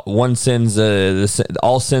 one sin's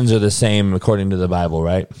all sins are the same according to the Bible,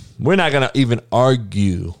 right? We're not going to even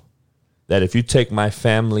argue that if you take my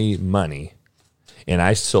family money and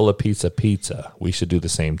I stole a piece of pizza, we should do the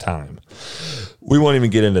same time. We won't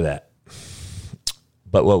even get into that.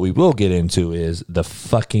 But what we will get into is the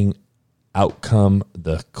fucking outcome,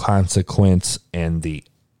 the consequence, and the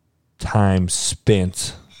time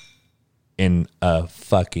spent in a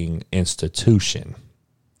fucking institution.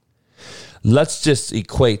 Let's just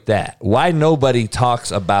equate that. Why nobody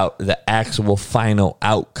talks about the actual final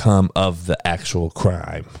outcome of the actual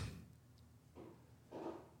crime?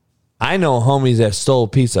 I know homies that stole a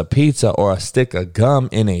piece of pizza or a stick of gum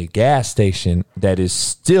in a gas station that is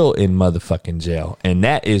still in motherfucking jail. And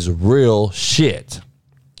that is real shit.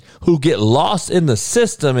 Who get lost in the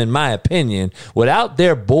system, in my opinion, without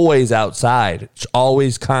their boys outside,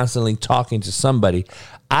 always constantly talking to somebody.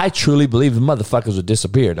 I truly believe the motherfuckers would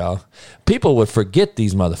disappear, dog. People would forget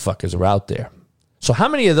these motherfuckers are out there. So how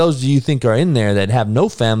many of those do you think are in there that have no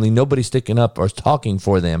family, nobody sticking up or talking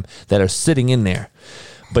for them, that are sitting in there?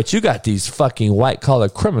 But you got these fucking white-collar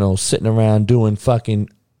criminals sitting around doing fucking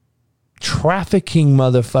trafficking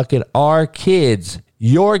motherfucking our kids,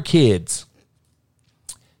 your kids,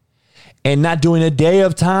 and not doing a day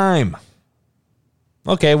of time.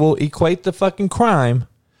 Okay, we'll equate the fucking crime,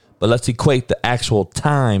 but let's equate the actual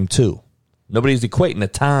time too. Nobody's equating the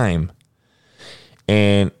time.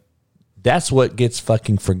 And that's what gets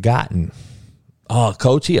fucking forgotten. Oh,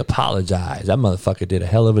 coach, he apologized. That motherfucker did a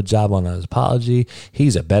hell of a job on his apology.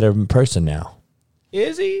 He's a better person now.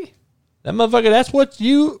 Is he? That motherfucker, that's what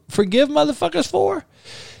you forgive motherfuckers for?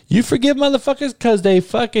 You forgive motherfuckers because they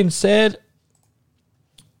fucking said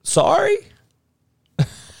sorry?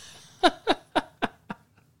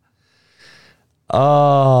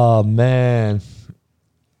 Oh, man.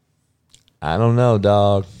 I don't know,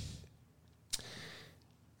 dog.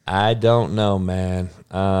 I don't know, man.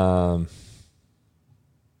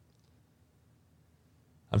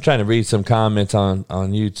 I'm trying to read some comments on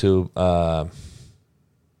YouTube.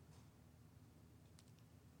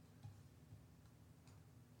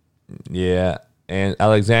 Yeah, and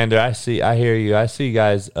Alexander, I hear you. I see you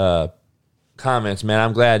guys' comments, man.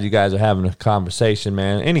 I'm glad you guys are having a conversation,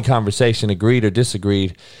 man. Any conversation, agreed or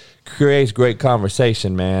disagreed, creates great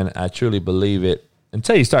conversation, man. I truly believe it.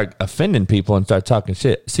 Until you start offending people and start talking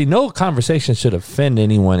shit. See, no conversation should offend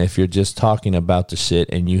anyone if you're just talking about the shit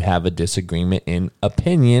and you have a disagreement in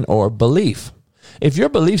opinion or belief. If your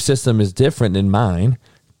belief system is different than mine,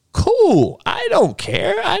 cool. I don't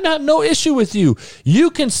care. I have no issue with you. You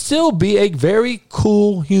can still be a very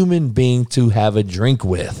cool human being to have a drink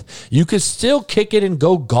with. You can still kick it and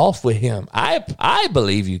go golf with him. I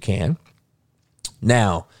believe you can.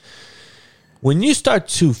 Now, when you start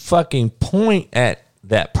to fucking point at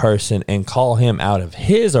that person and call him out of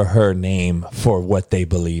his or her name for what they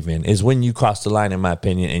believe in is when you cross the line, in my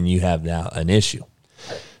opinion, and you have now an issue.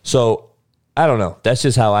 So, I don't know. That's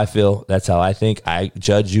just how I feel. That's how I think. I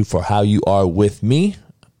judge you for how you are with me,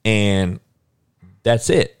 and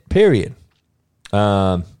that's it, period.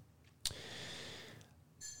 I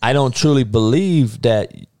don't truly believe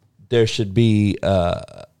that there should be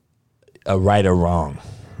a right or wrong.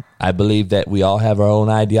 I believe that we all have our own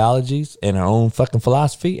ideologies and our own fucking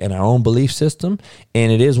philosophy and our own belief system,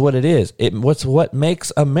 and it is what it is. What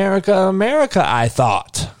makes America America, I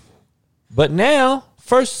thought. But now,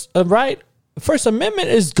 First Amendment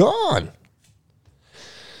is gone.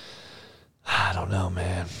 I don't know,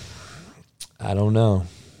 man. I don't know.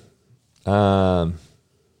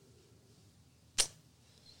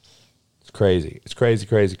 It's crazy. It's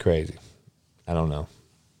crazy. I don't know.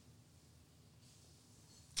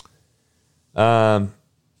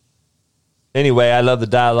 Anyway, I love the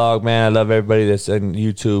dialogue, man. I love everybody that's on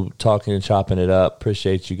YouTube talking and chopping it up.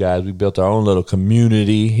 Appreciate you guys. We built our own little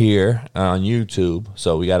community here on YouTube.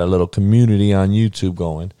 So we got a little community on YouTube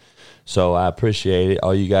going. So I appreciate it.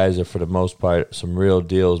 All you guys are, for the most part, some real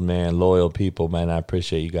deals, man. Loyal people, man. I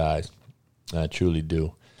appreciate you guys. I truly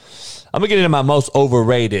do. I'm going to get into my most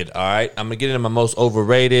overrated, all right? I'm going to get into my most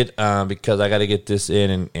overrated because I got to get this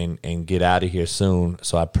in and get out of here soon.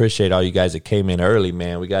 So I appreciate all you guys that came in early,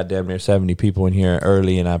 man. We got damn near 70 people in here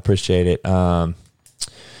early, and I appreciate it. But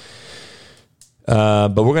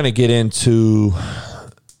we're going to get into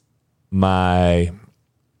my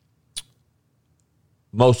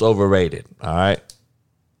most overrated, all right?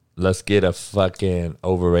 Let's get a fucking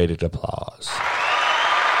overrated applause.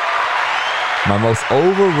 My most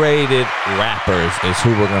overrated rappers is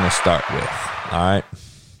who we're going to start with. All right.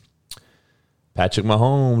 Patrick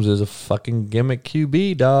Mahomes is a fucking gimmick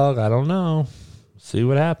QB, dog. I don't know. See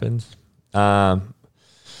what happens.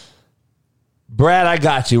 Brad, I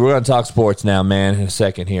got you. We're gonna talk sports now, man, in a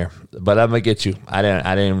second here. But I'm gonna get you. I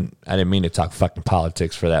didn't mean to talk fucking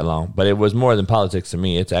politics for that long. But it was more than politics to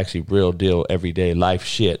me. It's actually real deal, everyday life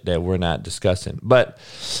shit that we're not discussing. But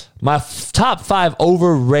my top 5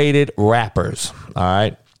 overrated rappers. All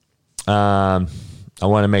right. I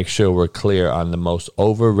want to make sure we're clear on the most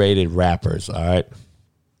overrated rappers. All right.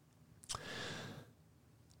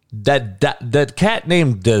 That cat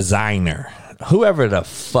named Designer. Whoever the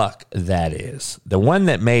fuck that is. The one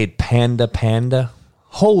that made Panda Panda.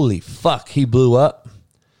 Holy fuck, he blew up.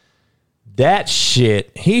 That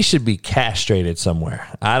shit, he should be castrated somewhere.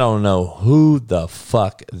 I don't know who the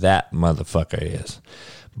fuck that motherfucker is.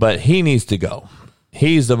 But he needs to go.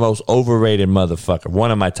 He's the most overrated motherfucker.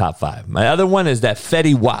 One of my top 5. My other one is that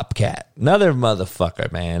Fetty Wap cat. Another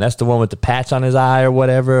motherfucker, man. That's the one with the patch on his eye or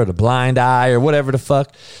whatever, or the blind eye or whatever the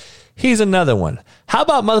fuck. He's another one. How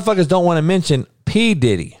about motherfuckers don't want to mention P.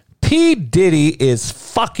 Diddy? P. Diddy is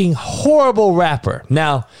fucking horrible rapper.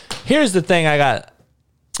 Now, here's the thing I got.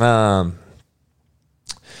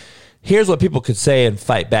 Here's what people could say and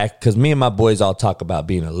fight back, because me and my boys all talk about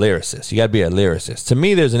being a lyricist. You got to be a lyricist. To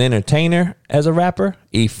me, there's an entertainer as a rapper,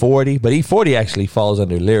 E40, but E40 actually falls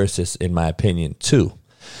under lyricist in my opinion too.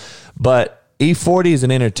 But E40 is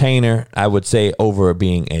an entertainer, I would say, over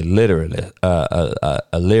being a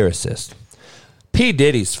lyricist. P.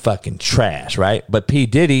 Diddy's fucking trash, right? But P.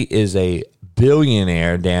 Diddy is a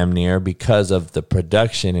billionaire damn near because of the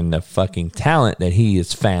production and the fucking talent that he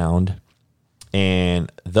has found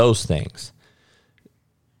and those things.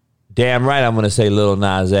 Damn right I'm going to say Lil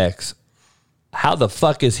Nas X. How the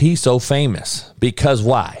fuck is he so famous? Because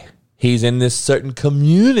why? He's in this certain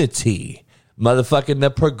community. Motherfucking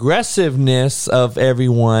the progressiveness of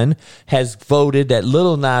everyone has voted that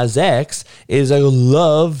Lil Nas X is a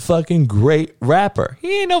love fucking great rapper.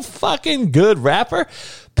 He ain't no fucking good rapper.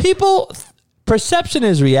 People, perception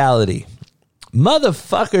is reality.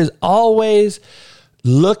 Motherfuckers always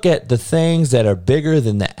look at the things that are bigger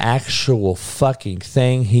than the actual fucking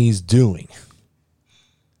thing he's doing.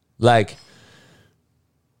 Like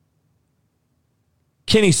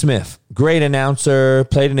Kenny Smith, great announcer,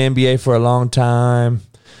 played in the NBA for a long time,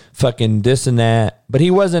 fucking this and that. But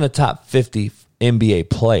he wasn't a top 50 NBA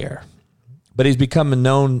player. But he's become a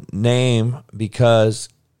known name because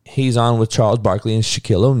he's on with Charles Barkley and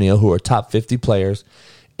Shaquille O'Neal, who are top 50 players.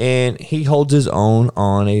 And he holds his own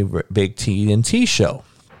on a big TNT show.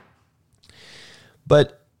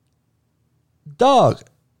 But, dog,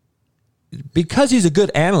 because he's a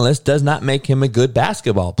good analyst does not make him a good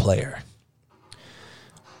basketball player.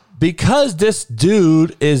 Because this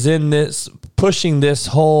dude is in this, pushing this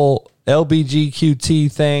whole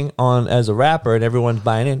LBGQT thing on as a rapper and everyone's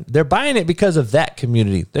buying in, they're buying it because of that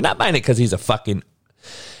community. They're not buying it because he's a fucking,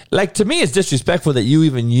 like, to me, it's disrespectful that you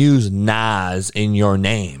even use Nas in your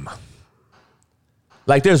name.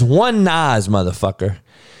 Like, there's one Nas, motherfucker.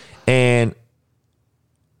 And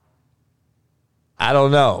I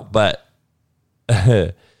don't know, but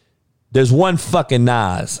there's one fucking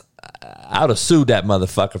Nas. I would have sued that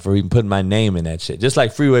motherfucker for even putting my name in that shit. Just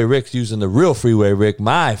like Freeway Rick's using the real Freeway Rick,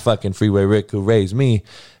 my fucking Freeway Rick who raised me,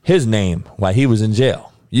 his name while he was in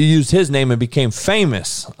jail. You used his name and became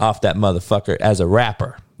famous off that motherfucker as a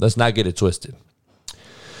rapper. Let's not get it twisted.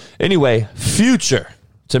 Anyway, Future,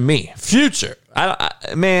 to me, Future.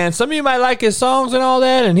 Man, some of you might like his songs and all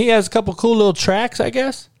that, and he has a couple cool little tracks, I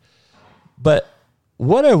guess. But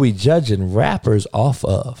what are we judging rappers off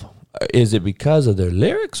of? Is it because of their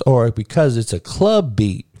lyrics or because it's a club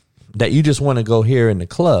beat that you just want to go hear in the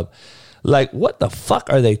club? Like, what the fuck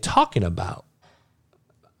are they talking about?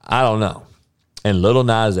 I don't know. And Lil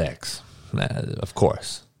Nas X, of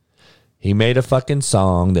course. He made a fucking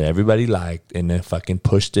song that everybody liked and then fucking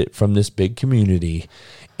pushed it from this big community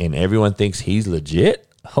and everyone thinks he's legit.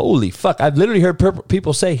 Holy fuck. I've literally heard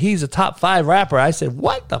people say he's a top 5 rapper. I said,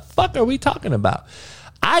 what the fuck are we talking about?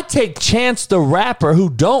 I take Chance the Rapper who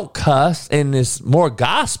don't cuss and is more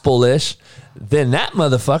gospel-ish than that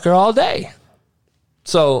motherfucker all day.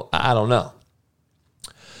 So, I don't know.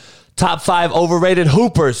 Top 5 overrated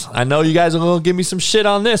hoopers. I know you guys are going to give me some shit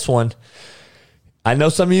on this one. I know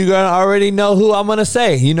some of you going to already know who I'm going to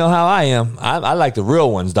say. You know how I am. I like the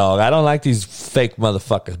real ones, dog. I don't like these fake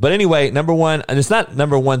motherfuckers. But anyway, number 1, and it's not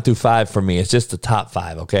number 1 through 5 for me. It's just the top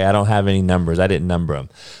 5, okay? I don't have any numbers. I didn't number them.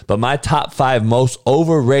 But my top 5 most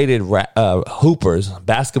overrated hoopers,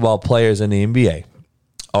 basketball players in the NBA,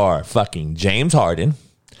 are fucking James Harden.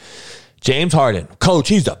 James Harden, coach,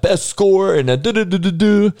 he's the best scorer in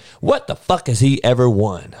the What the fuck has he ever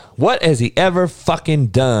won? What has he ever fucking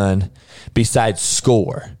done besides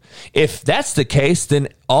score? If that's the case, then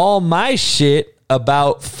all my shit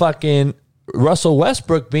about fucking Russell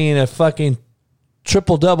Westbrook being a fucking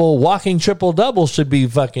triple-double, walking triple-double should be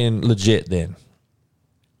fucking legit then.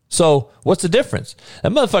 So what's the difference?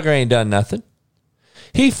 That motherfucker ain't done nothing.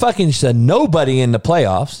 He fucking said nobody in the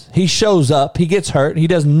playoffs. He shows up. He gets hurt. He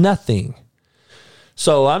does nothing.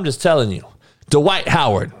 So I'm just telling you, Dwight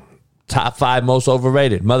Howard, top 5 most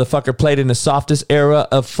overrated. Motherfucker played in the softest era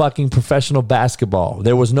of fucking professional basketball.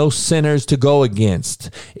 There was no centers to go against.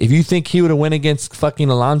 If you think he would have went against fucking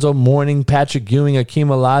Alonzo Mourning, Patrick Ewing, Akeem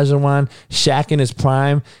Olajuwon, Shaq in his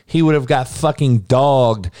prime, he would have got fucking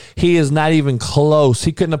dogged. He is not even close.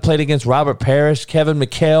 He couldn't have played against Robert Parrish, Kevin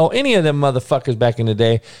McHale. Any of them motherfuckers back in the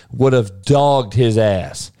day would have dogged his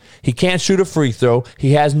ass. He can't shoot a free throw.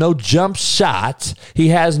 He has no jump shot. He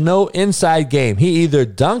has no inside game. He either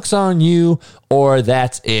dunks on you or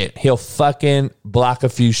that's it. He'll fucking block a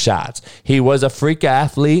few shots. He was a freak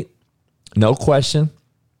athlete, no question.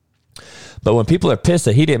 But when people are pissed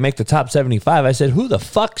that he didn't make the top 75, I said, who the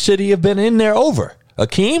fuck should he have been in there over?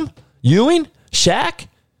 Akeem? Ewing? Shaq?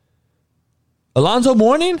 Alonzo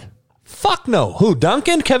Mourning? Fuck no. Who?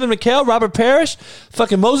 Duncan? Kevin McHale? Robert Parrish?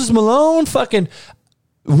 Fucking Moses Malone? Fucking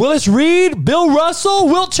Willis Reed, Bill Russell,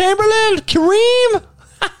 Wilt Chamberlain, Kareem.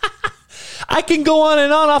 I can go on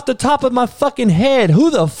and on off the top of my fucking head.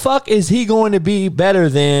 Who the fuck is he going to be better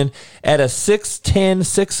than at a 6'10",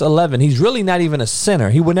 6'11"? He's really not even a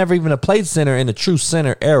center. He would never even have played center in the true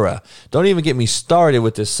center era. Don't even get me started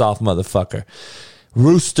with this soft motherfucker.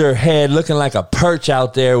 Rooster head looking like a perch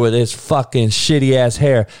out there with his fucking shitty ass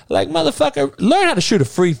hair. Like, motherfucker, learn how to shoot a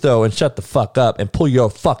free throw and shut the fuck up and pull your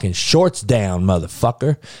fucking shorts down,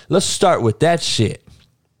 motherfucker. Let's start with that shit.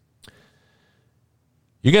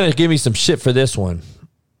 You're going to give me some shit for this one.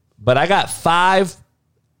 But I got 5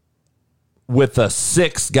 with a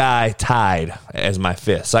 6 guy tied as my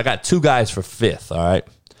 5th. So I got 2 guys for 5th, all right?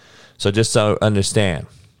 So just so understand.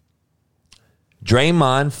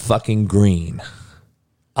 Draymond fucking Green.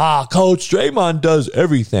 Coach, Draymond does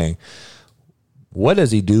everything. What does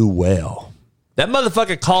he do well? That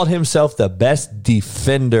motherfucker called himself the best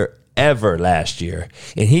defender ever last year,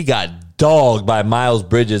 and he got dogged by Miles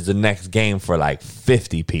Bridges the next game for like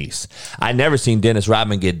 50 piece. I never seen Dennis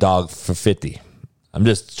Rodman get dogged for 50. I'm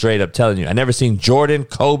just straight up telling you. I never seen Jordan,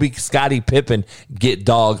 Kobe, Scottie Pippen get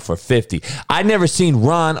dogged for 50. I never seen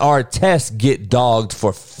Ron Artest get dogged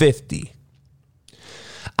for 50.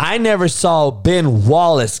 I never saw Ben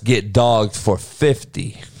Wallace get dogged for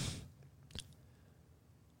 50.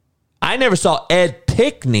 I never saw Ed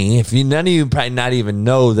Pickney, if you none of you probably not even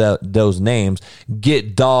know those names,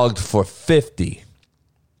 get dogged for 50.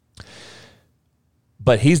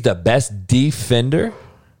 But he's the best defender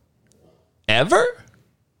ever?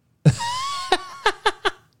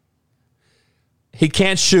 He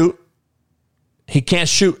can't shoot. He can't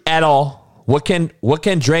shoot at all. What can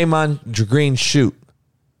Draymond Green shoot?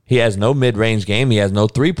 He has no mid-range game. He has no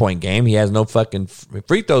three-point game. He has no fucking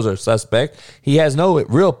free throws are suspect. He has no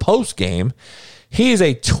real post game. He is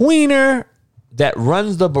a tweener that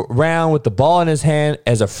runs around with the ball in his hand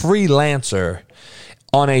as a freelancer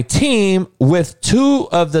on a team with 2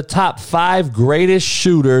 of the top 5 greatest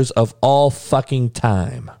shooters of all fucking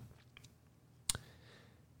time.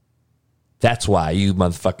 That's why you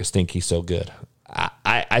motherfuckers think he's so good.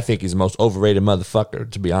 I think he's the most overrated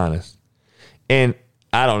motherfucker, to be honest. And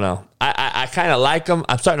I don't know. I kind of like him.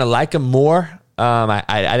 I'm starting to like him more.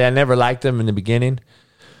 I never liked him in the beginning.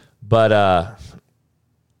 But,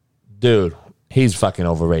 dude, he's fucking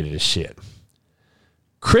overrated as shit.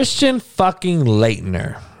 Christian fucking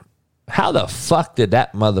Laettner. How the fuck did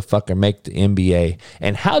that motherfucker make the NBA?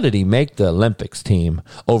 And how did he make the Olympics team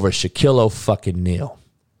over Shaquille O'Neal?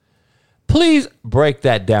 Please break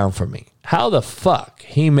that down for me. How the fuck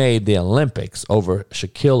he made the Olympics over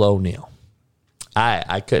Shaquille O'Neal?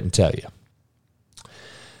 I couldn't tell you.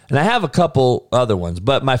 And I have a couple other ones,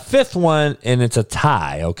 but my 5th one, and it's a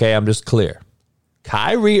tie, okay? I'm just clear.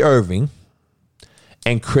 Kyrie Irving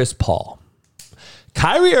and Chris Paul.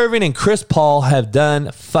 Kyrie Irving and Chris Paul have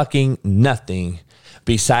done fucking nothing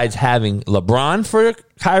besides having LeBron for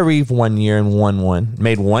Kyrie 1 year and won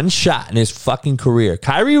made 1 shot in his fucking career.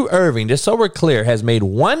 Kyrie Irving, just so we're clear, has made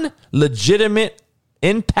 1 legitimate,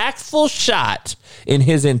 impactful shot in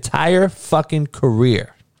his entire fucking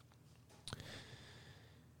career.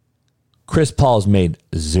 Chris Paul's made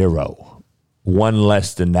 0. 1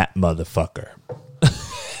 less than that motherfucker.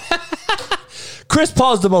 Chris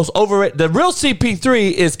Paul's the most overrated. The real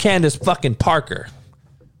CP3 is Candace fucking Parker.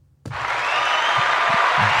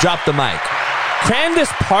 Drop the mic.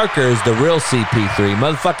 Candace Parker is the real CP3.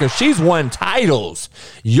 Motherfucker, she's won titles.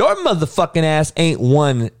 Your motherfucking ass ain't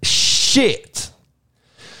won shit.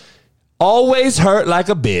 Always hurt like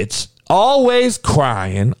a bitch. always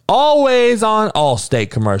crying, always on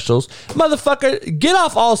Allstate commercials. Motherfucker, get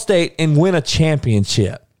off Allstate and win a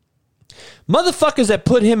championship. Motherfuckers that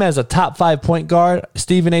put him as a top 5 point guard,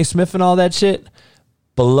 Stephen A. Smith and all that shit,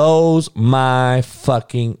 blows my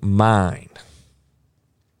fucking mind.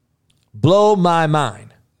 Blow my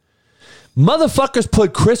mind. Motherfuckers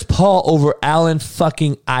put Chris Paul over Allen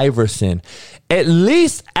fucking Iverson. At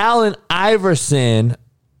least Allen Iverson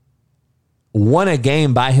won a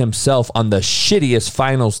game by himself on the shittiest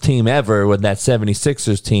finals team ever when that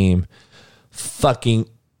 76ers team fucking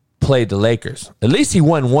played the Lakers. At least he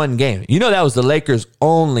won one game. You know that was the Lakers'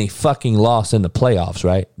 only fucking loss in the playoffs,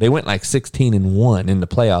 right? They went like 16-1 in the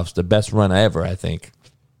playoffs, the best run ever, I think.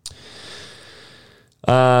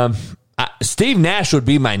 Steve Nash would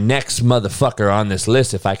be my next motherfucker on this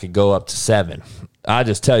list if I could go up to 7. I'll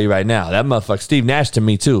just tell you right now, that motherfucker, Steve Nash to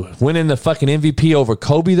me too. Winning the fucking MVP over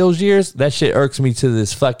Kobe those years, that shit irks me to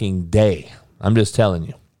this fucking day. I'm just telling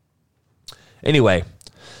you. Anyway,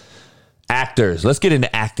 actors. Let's get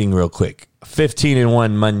into acting real quick.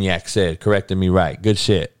 15-1 Munyak said, correcting me right. Good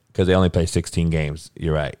shit, because they only play 16 games.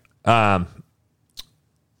 You're right.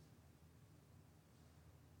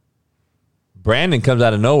 Brandon comes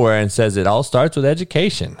out of nowhere and says it all starts with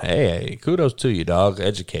education. Hey, kudos to you, dog.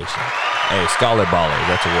 Education. Hey, scholar ballers.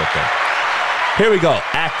 That's a real thing. Here we go.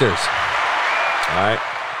 Actors. All right.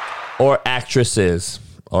 Or actresses.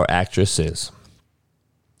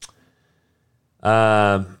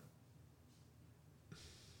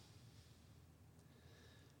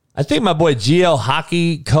 I think my boy GL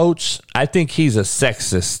hockey coach, I think he's a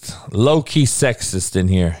sexist, low-key sexist in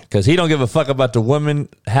here, because he don't give a fuck about the woman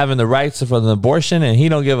having the rights for an abortion, and he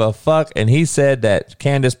don't give a fuck, and he said that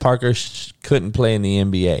Candace Parker couldn't play in the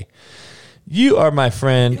NBA. You are my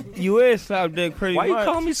friend. You is slap dick pretty much. Why you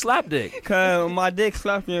calling me slap dick? Because my dick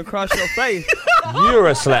slapped you across your face. You're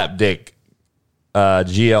a slap dick,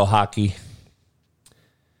 GL hockey.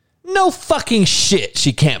 No fucking shit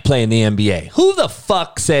she can't play in the NBA. Who the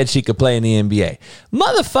fuck said she could play in the NBA?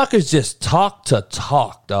 Motherfuckers just talk to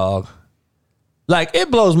talk, dog. Like,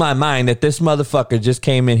 it blows my mind that this motherfucker just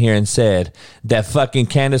came in here and said that fucking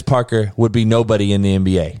Candace Parker would be nobody in the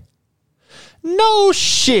NBA. No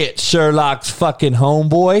shit, Sherlock's fucking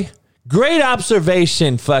homeboy. Great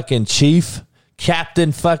observation, fucking chief.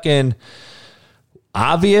 Captain fucking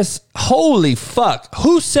obvious. Holy fuck.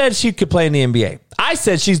 Who said she could play in the NBA? I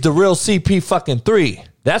said she's the real CP fucking 3.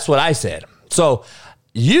 That's what I said. So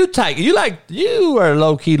you are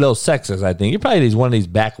low key, low sexist. I think you're probably one of these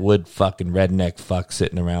backwood fucking redneck fucks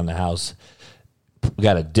sitting around the house.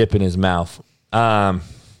 Got a dip in his mouth.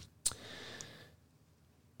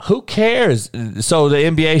 Who cares? So the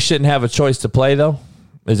NBA shouldn't have a choice to play, though?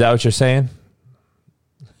 Is that what you're saying?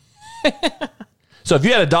 So if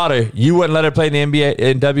you had a daughter, you wouldn't let her play in the NBA,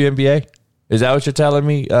 in WNBA? Is that what you're telling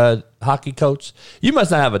me, hockey coach? You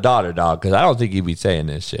must not have a daughter, dog, because I don't think you'd be saying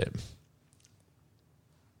this shit.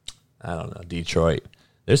 I don't know. Detroit.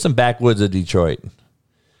 There's some backwoods of Detroit.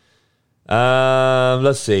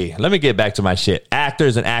 Let's see. Let me get back to my shit.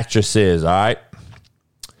 Actors and actresses, all right?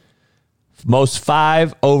 Most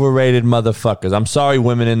 5 overrated motherfuckers. I'm sorry,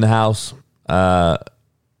 women in the house. GL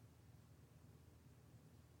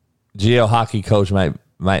hockey coach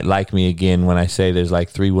might like me again when I say there's like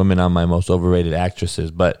 3 women on my most overrated actresses.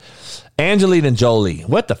 But Angelina Jolie,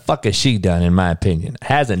 what the fuck has she done, in my opinion?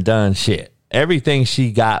 Hasn't done shit. Everything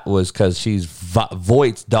she got was because she's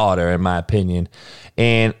Voight's daughter, in my opinion.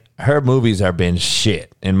 And her movies have been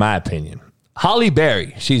shit, in my opinion. Halle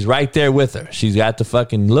Berry, she's right there with her. She's got the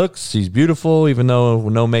fucking looks. She's beautiful, even though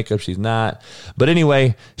with no makeup she's not. But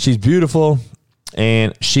anyway, she's beautiful,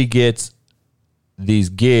 and she gets these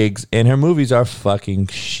gigs, and her movies are fucking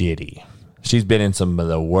shitty. She's been in some of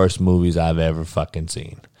the worst movies I've ever fucking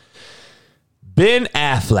seen. Ben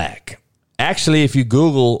Affleck. Actually, if you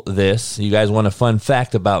Google this, you guys want a fun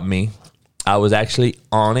fact about me. I was actually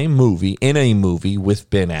in a movie with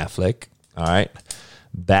Ben Affleck. All right.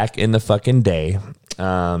 Back in the fucking day,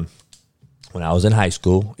 when I was in high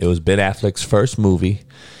school. It was Ben Affleck's first movie,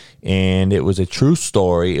 and it was a true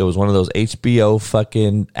story. It was one of those HBO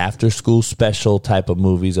fucking after-school special type of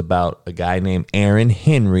movies about a guy named Aaron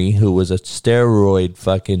Henry, who was a steroid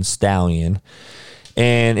fucking stallion.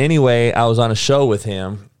 And anyway, I was on a show with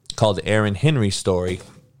him called The Aaron Henry Story,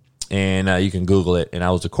 and you can Google it, and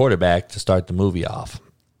I was the quarterback to start the movie off.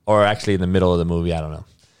 Or actually in the middle of the movie, I don't know.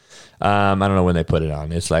 I don't know when they put it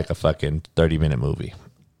on. It's like a fucking 30-minute movie.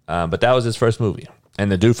 But that was his first movie.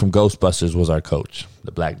 And the dude from Ghostbusters was our coach,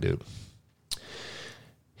 the black dude.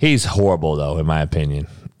 He's horrible, though, in my opinion.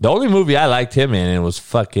 The only movie I liked him in was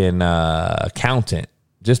fucking Accountant.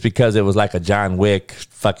 just because it was like a John Wick,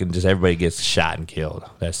 fucking just everybody gets shot and killed.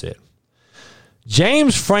 That's it.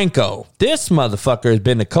 James Franco. This motherfucker has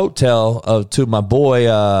been the coattail to my boy,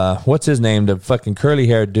 what's his name? The fucking curly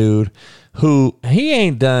haired dude who he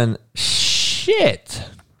ain't done shit.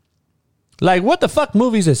 Like, what the fuck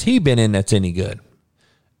movies has he been in that's any good?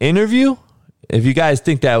 Interview? If you guys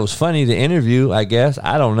think that was funny to interview, I guess.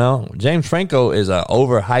 I don't know. James Franco is an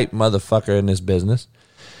overhyped motherfucker in this business.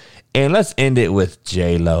 And let's end it with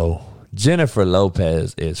J-Lo. Jennifer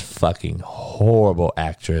Lopez is fucking horrible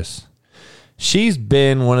actress. She's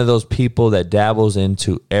been one of those people that dabbles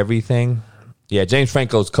into everything. Yeah, James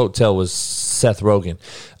Franco's coattail was Seth Rogen.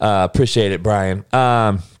 Appreciate it, Brian.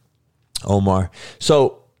 Omar.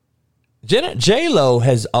 So J-Lo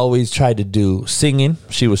has always tried to do singing.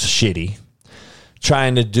 She was shitty.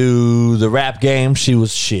 Trying to do the rap game. She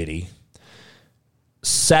was shitty.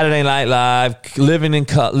 Saturday Night Live, Living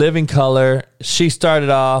Color. She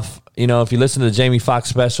started off, if you listen to the Jamie Foxx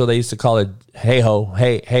special, they used to call her Hey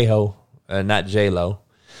Ho. Not J-Lo.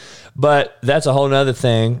 But that's a whole nother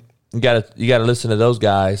thing. You gotta listen to those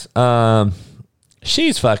guys.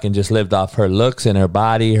 She's fucking just lived off her looks and her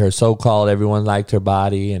body, her so-called everyone liked her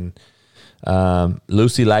body, and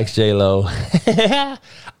Lucy likes J-Lo.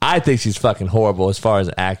 I think she's fucking horrible as far as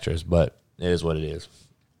an actress, but it is what it is.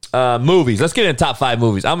 Movies. Let's get into top 5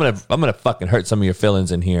 movies. I'm gonna fucking hurt some of your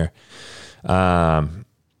feelings in here.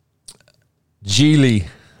 Geely.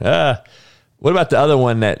 What about the other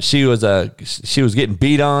one that she was getting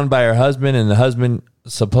beat on by her husband, and the husband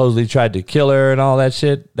supposedly tried to kill her and all that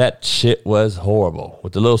shit? That shit was horrible.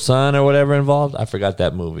 With the little son or whatever involved. I forgot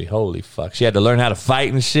that movie. Holy fuck. She had to learn how to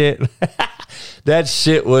fight and shit. That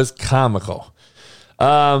shit was comical.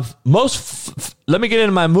 Let me get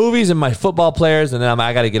into my movies and my football players, and then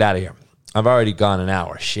I got to get out of here. I've already gone an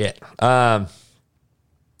hour. Shit. So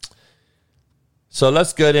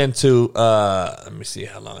let's get into, let me see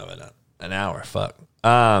how long I've done. An hour, fuck.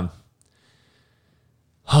 Let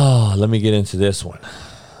me get into this one.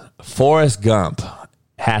 Forrest Gump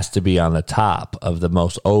has to be on the top of the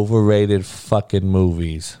most overrated fucking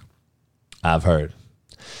movies I've heard.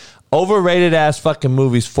 Overrated ass fucking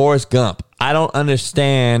movies, Forrest Gump. I don't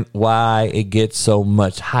understand why it gets so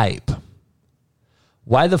much hype.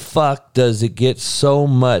 Why the fuck does it get so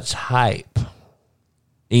much hype?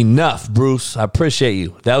 Enough, Bruce. I appreciate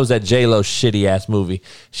you. That was that J-Lo shitty ass movie.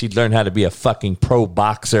 She learned how to be a fucking pro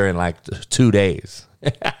boxer in like 2 days.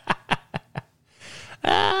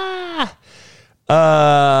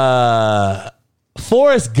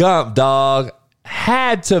 Forrest Gump, dog,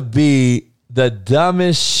 had to be the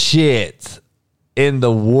dumbest shit in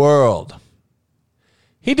the world.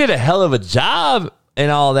 He did a hell of a job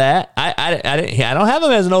and all that. I don't have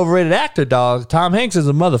him as an overrated actor, dog. Tom Hanks is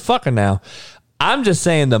a motherfucker now. I'm just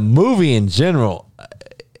saying the movie in general,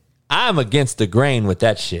 I'm against the grain with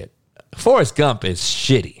that shit. Forrest Gump is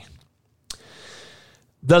shitty.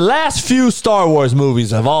 The last few Star Wars movies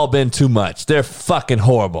have all been too much. They're fucking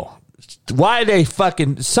horrible. Why they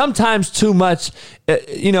fucking, sometimes too much,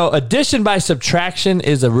 addition by subtraction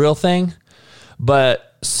is a real thing,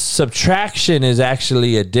 but subtraction is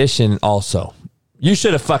actually addition also. You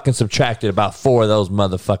should have fucking subtracted about 4 of those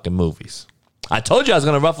motherfucking movies. I told you I was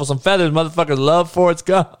going to ruffle some feathers. Motherfuckers love Forrest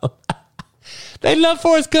Gump. They love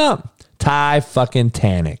Forrest Gump.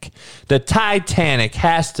 Titanic. The Titanic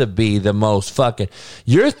has to be the most fucking...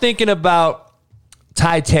 You're thinking about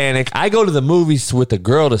Titanic. I go to the movies with a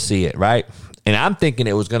girl to see it, right? And I'm thinking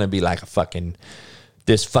it was going to be like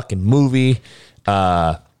this fucking movie.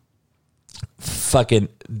 Fucking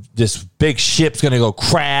this big ship's going to go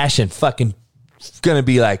crash and fucking going to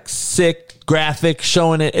be like sick graphic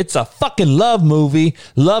showing it. It's a fucking love movie,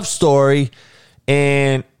 love story,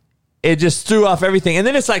 and it just threw off everything. And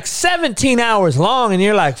then it's like 17 hours long, and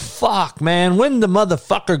you're like, fuck, man, when the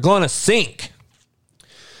motherfucker gonna sink?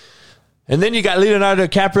 And then you got Leonardo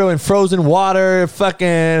DiCaprio in frozen water,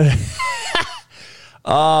 fucking...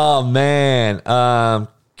 Oh, man.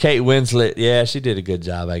 Kate Winslet, yeah, she did a good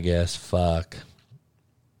job, I guess. Fuck.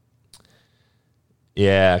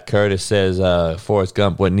 Yeah, Curtis says Forrest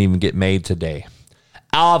Gump wouldn't even get made today.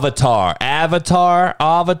 Avatar. How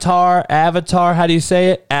do you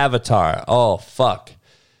say it? Avatar. Oh, fuck.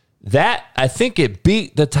 That, I think it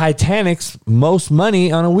beat the Titanic's most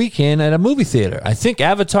money on a weekend at a movie theater. I think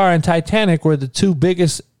Avatar and Titanic were the 2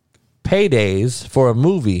 biggest paydays for a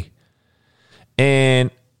movie.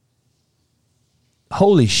 And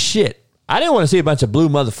holy shit. I didn't want to see a bunch of blue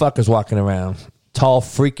motherfuckers walking around. Tall,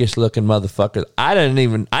 freakish looking motherfuckers.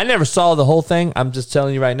 I never saw the whole thing. I'm just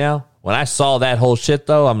telling you right now. When I saw that whole shit,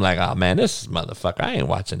 though, I'm like, oh, man, this motherfucker, I ain't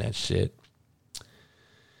watching that shit.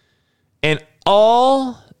 And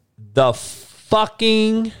all the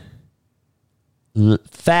fucking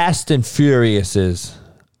Fast and Furiouses,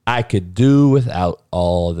 I could do without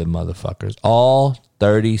all the motherfuckers. All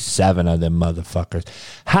 37 of them motherfuckers.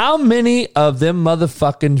 How many of them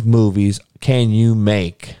motherfucking movies can you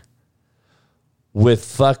make with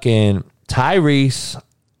fucking Tyrese,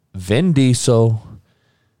 Vin Diesel,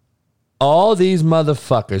 all these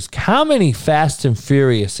motherfuckers? How many Fast and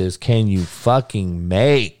Furiouses can you fucking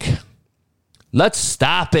make? Let's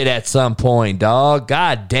stop it at some point, dog.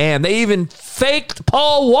 God damn. They even faked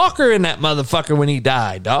Paul Walker in that motherfucker when he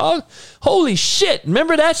died, dog. Holy shit.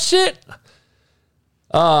 Remember that shit?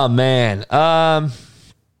 Oh, man.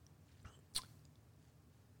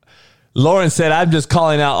 Lauren said, I'm just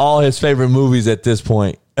calling out all his favorite movies at this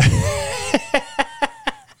point.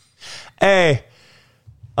 Hey.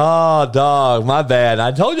 Oh, dog. My bad.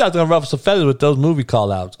 I told you I was going to ruffle some feathers with those movie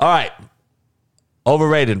call-outs. All right.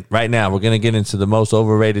 Overrated right now. We're going to get into the most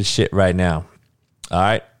overrated shit right now. All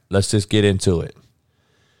right. Let's just get into it.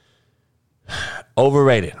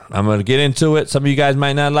 Overrated. I'm going to get into it. Some of you guys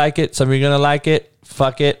might not like it. Some of you are going to like it.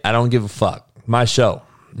 Fuck it. I don't give a fuck. My show.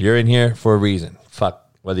 You're in here for a reason. Fuck.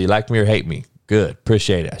 Whether you like me or hate me. Good.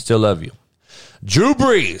 Appreciate it. I still love you. Drew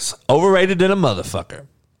Brees. Overrated than a motherfucker.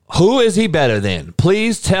 Who is he better than?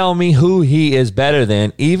 Please tell me who he is better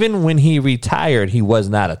than. Even when he retired, he was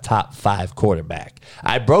not a top 5 quarterback.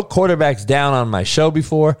 I broke quarterbacks down on my show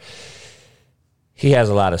before. He has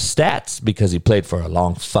a lot of stats because he played for a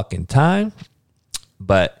long fucking time.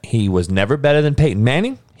 But he was never better than Peyton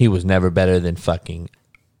Manning. He was never better than fucking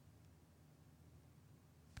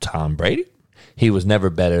Tom Brady. He was never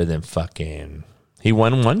better than fucking... He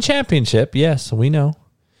won one championship. Yes, we know.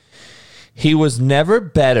 He was never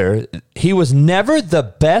better. He was never the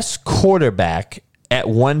best quarterback at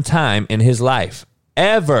one time in his life.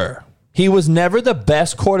 Ever. He was never the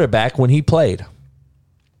best quarterback when he played.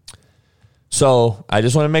 So I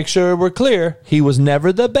just want to make sure we're clear. He was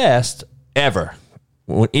never the best ever.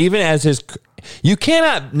 Even as his... You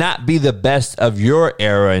cannot not be the best of your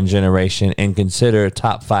era and generation and consider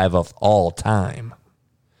top 5 of all time.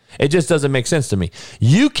 It just doesn't make sense to me.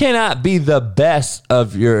 You cannot be the best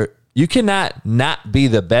of your... You cannot not be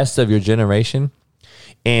the best of your generation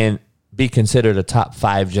and be considered a top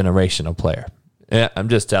 5 generational player. I'm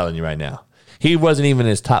just telling you right now. He wasn't even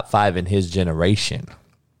his top 5 in his generation.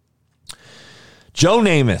 Joe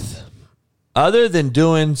Namath, other than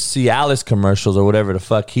doing Cialis commercials or whatever the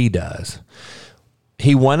fuck he does,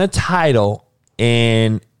 he won a title,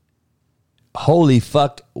 and holy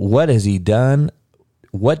fuck, what has he done?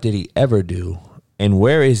 What did he ever do? And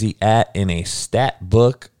where is he at in a stat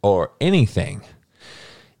book or anything?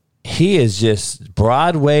 He is just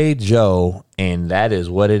Broadway Joe, and that is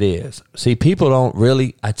what it is. See, people don't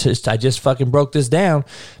really... I just fucking broke this down.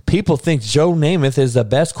 People think Joe Namath is the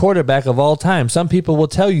best quarterback of all time. Some people will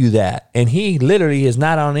tell you that, and he literally is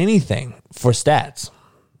not on anything for stats.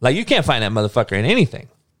 Like, you can't find that motherfucker in anything.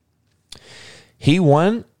 He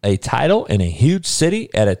won a title in a huge city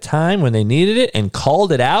at a time when they needed it and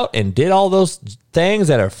called it out and did all those things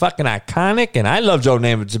that are fucking iconic. And I love Joe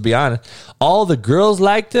Namath, to be honest. All the girls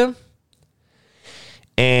liked him.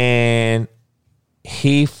 And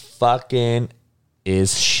he fucking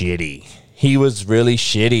is shitty. He was really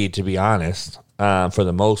shitty, to be honest, for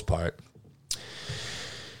the most part.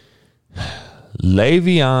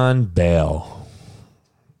 Le'Veon Bell.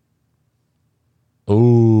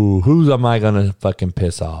 Ooh, who am I going to fucking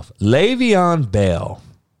piss off? Le'Veon Bell.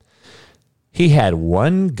 He had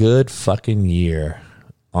one good fucking year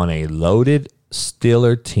on a loaded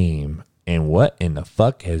Steeler team. And what in the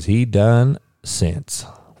fuck has he done since?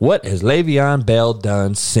 What has Le'Veon Bell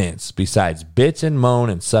done since besides bitch and moan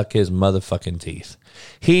and suck his motherfucking teeth?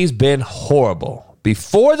 He's been horrible.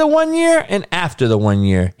 Before the 1 year and after the 1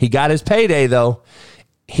 year. He got his payday, though.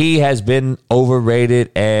 He has been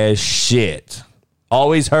overrated as shit.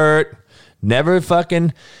 Always hurt. Never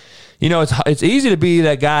fucking... You know, it's easy to be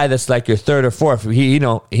that guy that's like your third or fourth. He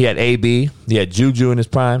had AB. He had Juju in his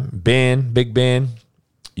prime. Ben, Big Ben.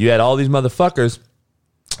 You had all these motherfuckers.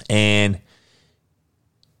 And,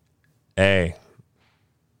 hey,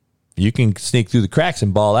 you can sneak through the cracks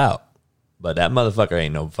and ball out. But that motherfucker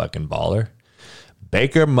ain't no fucking baller.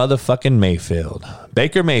 Baker motherfucking Mayfield.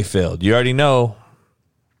 Baker Mayfield. You already know.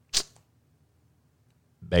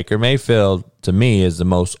 Baker Mayfield, to me, is the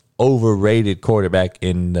most overrated quarterback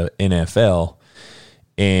in the NFL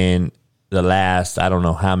in the last, I don't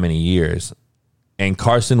know how many years. And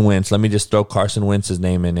Carson Wentz, let me just throw Carson Wentz's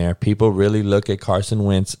name in there. People really look at Carson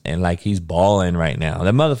Wentz and like he's balling right now.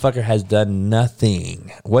 That motherfucker has done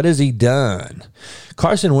nothing. What has he done?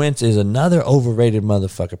 Carson Wentz is another overrated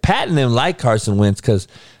motherfucker. Pat and them like Carson Wentz because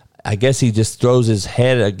I guess he just throws his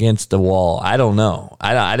head against the wall. I don't know.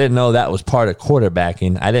 I didn't know that was part of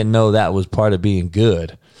quarterbacking. I didn't know that was part of being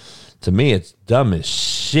good. To me, it's dumb as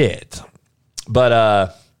shit.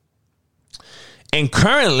 But, and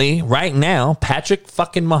currently, right now, Patrick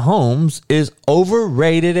fucking Mahomes is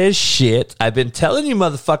overrated as shit. I've been telling you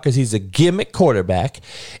motherfuckers he's a gimmick quarterback,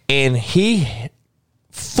 and he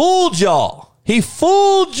fooled y'all. He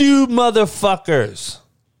fooled you motherfuckers.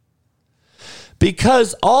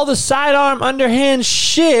 Because all the sidearm underhand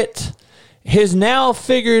shit is now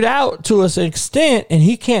figured out to an extent, and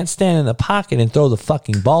he can't stand in the pocket and throw the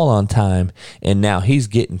fucking ball on time, and now he's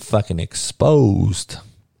getting fucking exposed.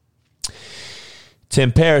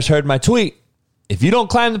 Tim Parrish heard my tweet. If you don't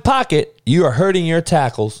climb the pocket, you are hurting your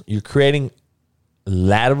tackles. You're creating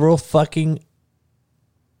lateral fucking...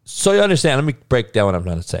 So you understand, let me break down what I'm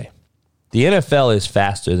trying to say. The NFL is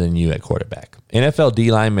faster than you at quarterback. NFL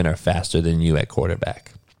D linemen are faster than you at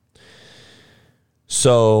quarterback.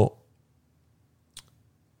 So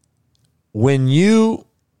when you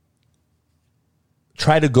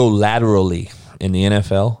try to go laterally in the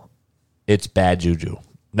NFL, it's bad juju.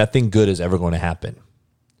 Nothing good is ever going to happen.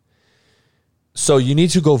 So you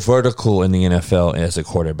need to go vertical in the NFL as a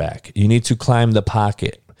quarterback. You need to climb the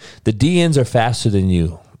pocket. The DNs are faster than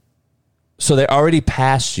you. So they're already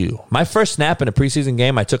past you. My first snap in a preseason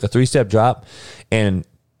game, I took a 3-step drop, and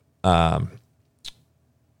what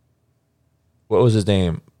was his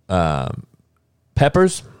name?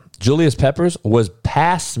 Julius Peppers was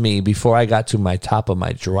past me before I got to my top of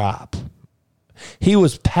my drop. He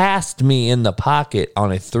was past me in the pocket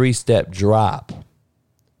on a 3-step drop.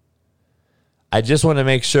 I just want to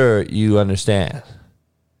make sure you understand.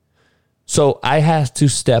 So I had to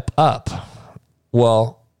step up.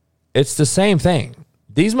 Well, it's the same thing.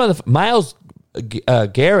 These Myles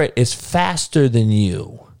Garrett is faster than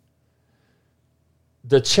you.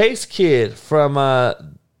 The Chase kid from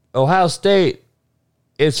Ohio State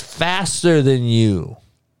is faster than you.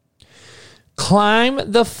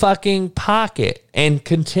 Climb the fucking pocket and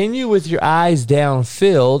continue with your eyes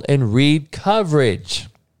downfield and read coverage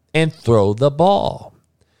and throw the ball.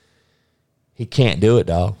 He can't do it,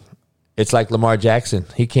 dog. It's like Lamar Jackson.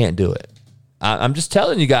 He can't do it. I'm just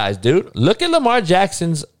telling you guys, dude. Look at Lamar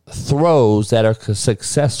Jackson's throws that are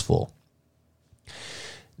successful.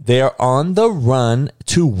 They're on the run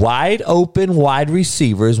to wide open wide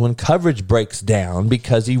receivers when coverage breaks down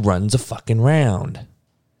because he runs a fucking round.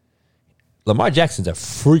 Lamar Jackson's a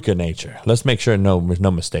freak of nature. Let's make sure no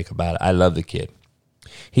mistake about it. I love the kid.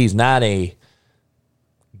 He's not a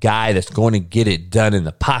guy that's going to get it done in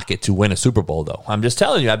the pocket to win a Super Bowl, though. I'm just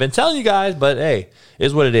telling you. I've been telling you guys, but hey,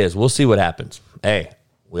 is what it is. We'll see what happens. Hey,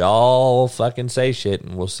 we all fucking say shit,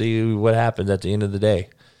 and we'll see what happens at the end of the day.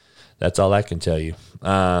 That's all I can tell you.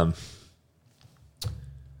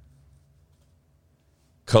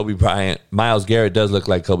 Kobe Bryant. Myles Garrett does look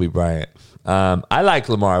like Kobe Bryant. I like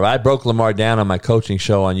Lamar. I broke Lamar down on my coaching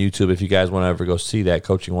show on YouTube. If you guys want to ever go see that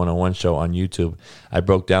Coaching 101 show on YouTube, I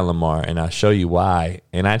broke down Lamar, and I'll show you why.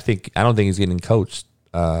 And I don't think he's getting coached.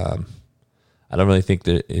 I don't really think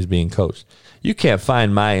that he's being coached. You can't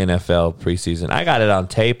find my NFL preseason. I got it on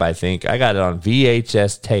tape, I think. I got it on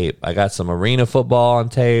VHS tape. I got some arena football on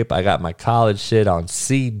tape. I got my college shit on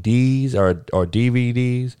CDs or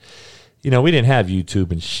DVDs. You know, we didn't have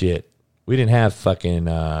YouTube and shit. We didn't have fucking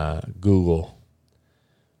Google.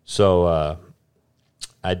 So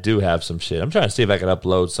I do have some shit. I'm trying to see if I can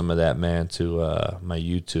upload some of that, man, to my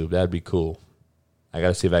YouTube. That'd be cool. I got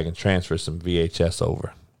to see if I can transfer some VHS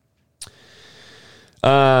over.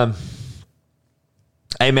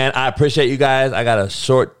 Hey, man, I appreciate you guys. I got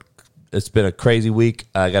it's been a crazy week.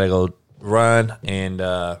 I got to go run, and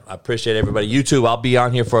I appreciate everybody. YouTube, I'll be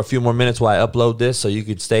on here for a few more minutes while I upload this so you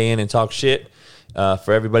could stay in and talk shit.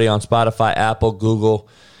 For everybody on Spotify, Apple, Google,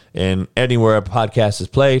 and anywhere a podcast is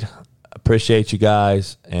played. Appreciate you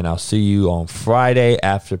guys, and I'll see you on Friday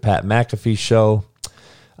after Pat McAfee's show.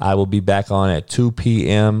 I will be back on at 2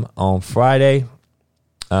 p.m. on Friday,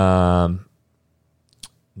 9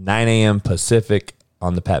 a.m. Pacific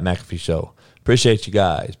on the Pat McAfee show. Appreciate you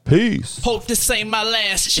guys. Peace. Hope this ain't my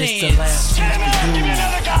last chance. It's the last chance for you.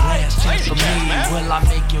 Last chance for me. Will I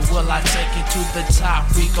make it? Will I take it to the top?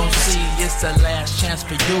 We gon' see. It's the last chance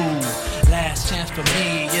for you. Last chance for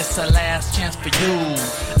me. It's the last chance for you.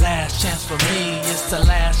 Last chance for me. It's the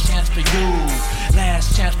last chance for you.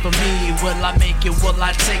 Last chance for me. Will I make it? Will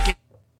I take it?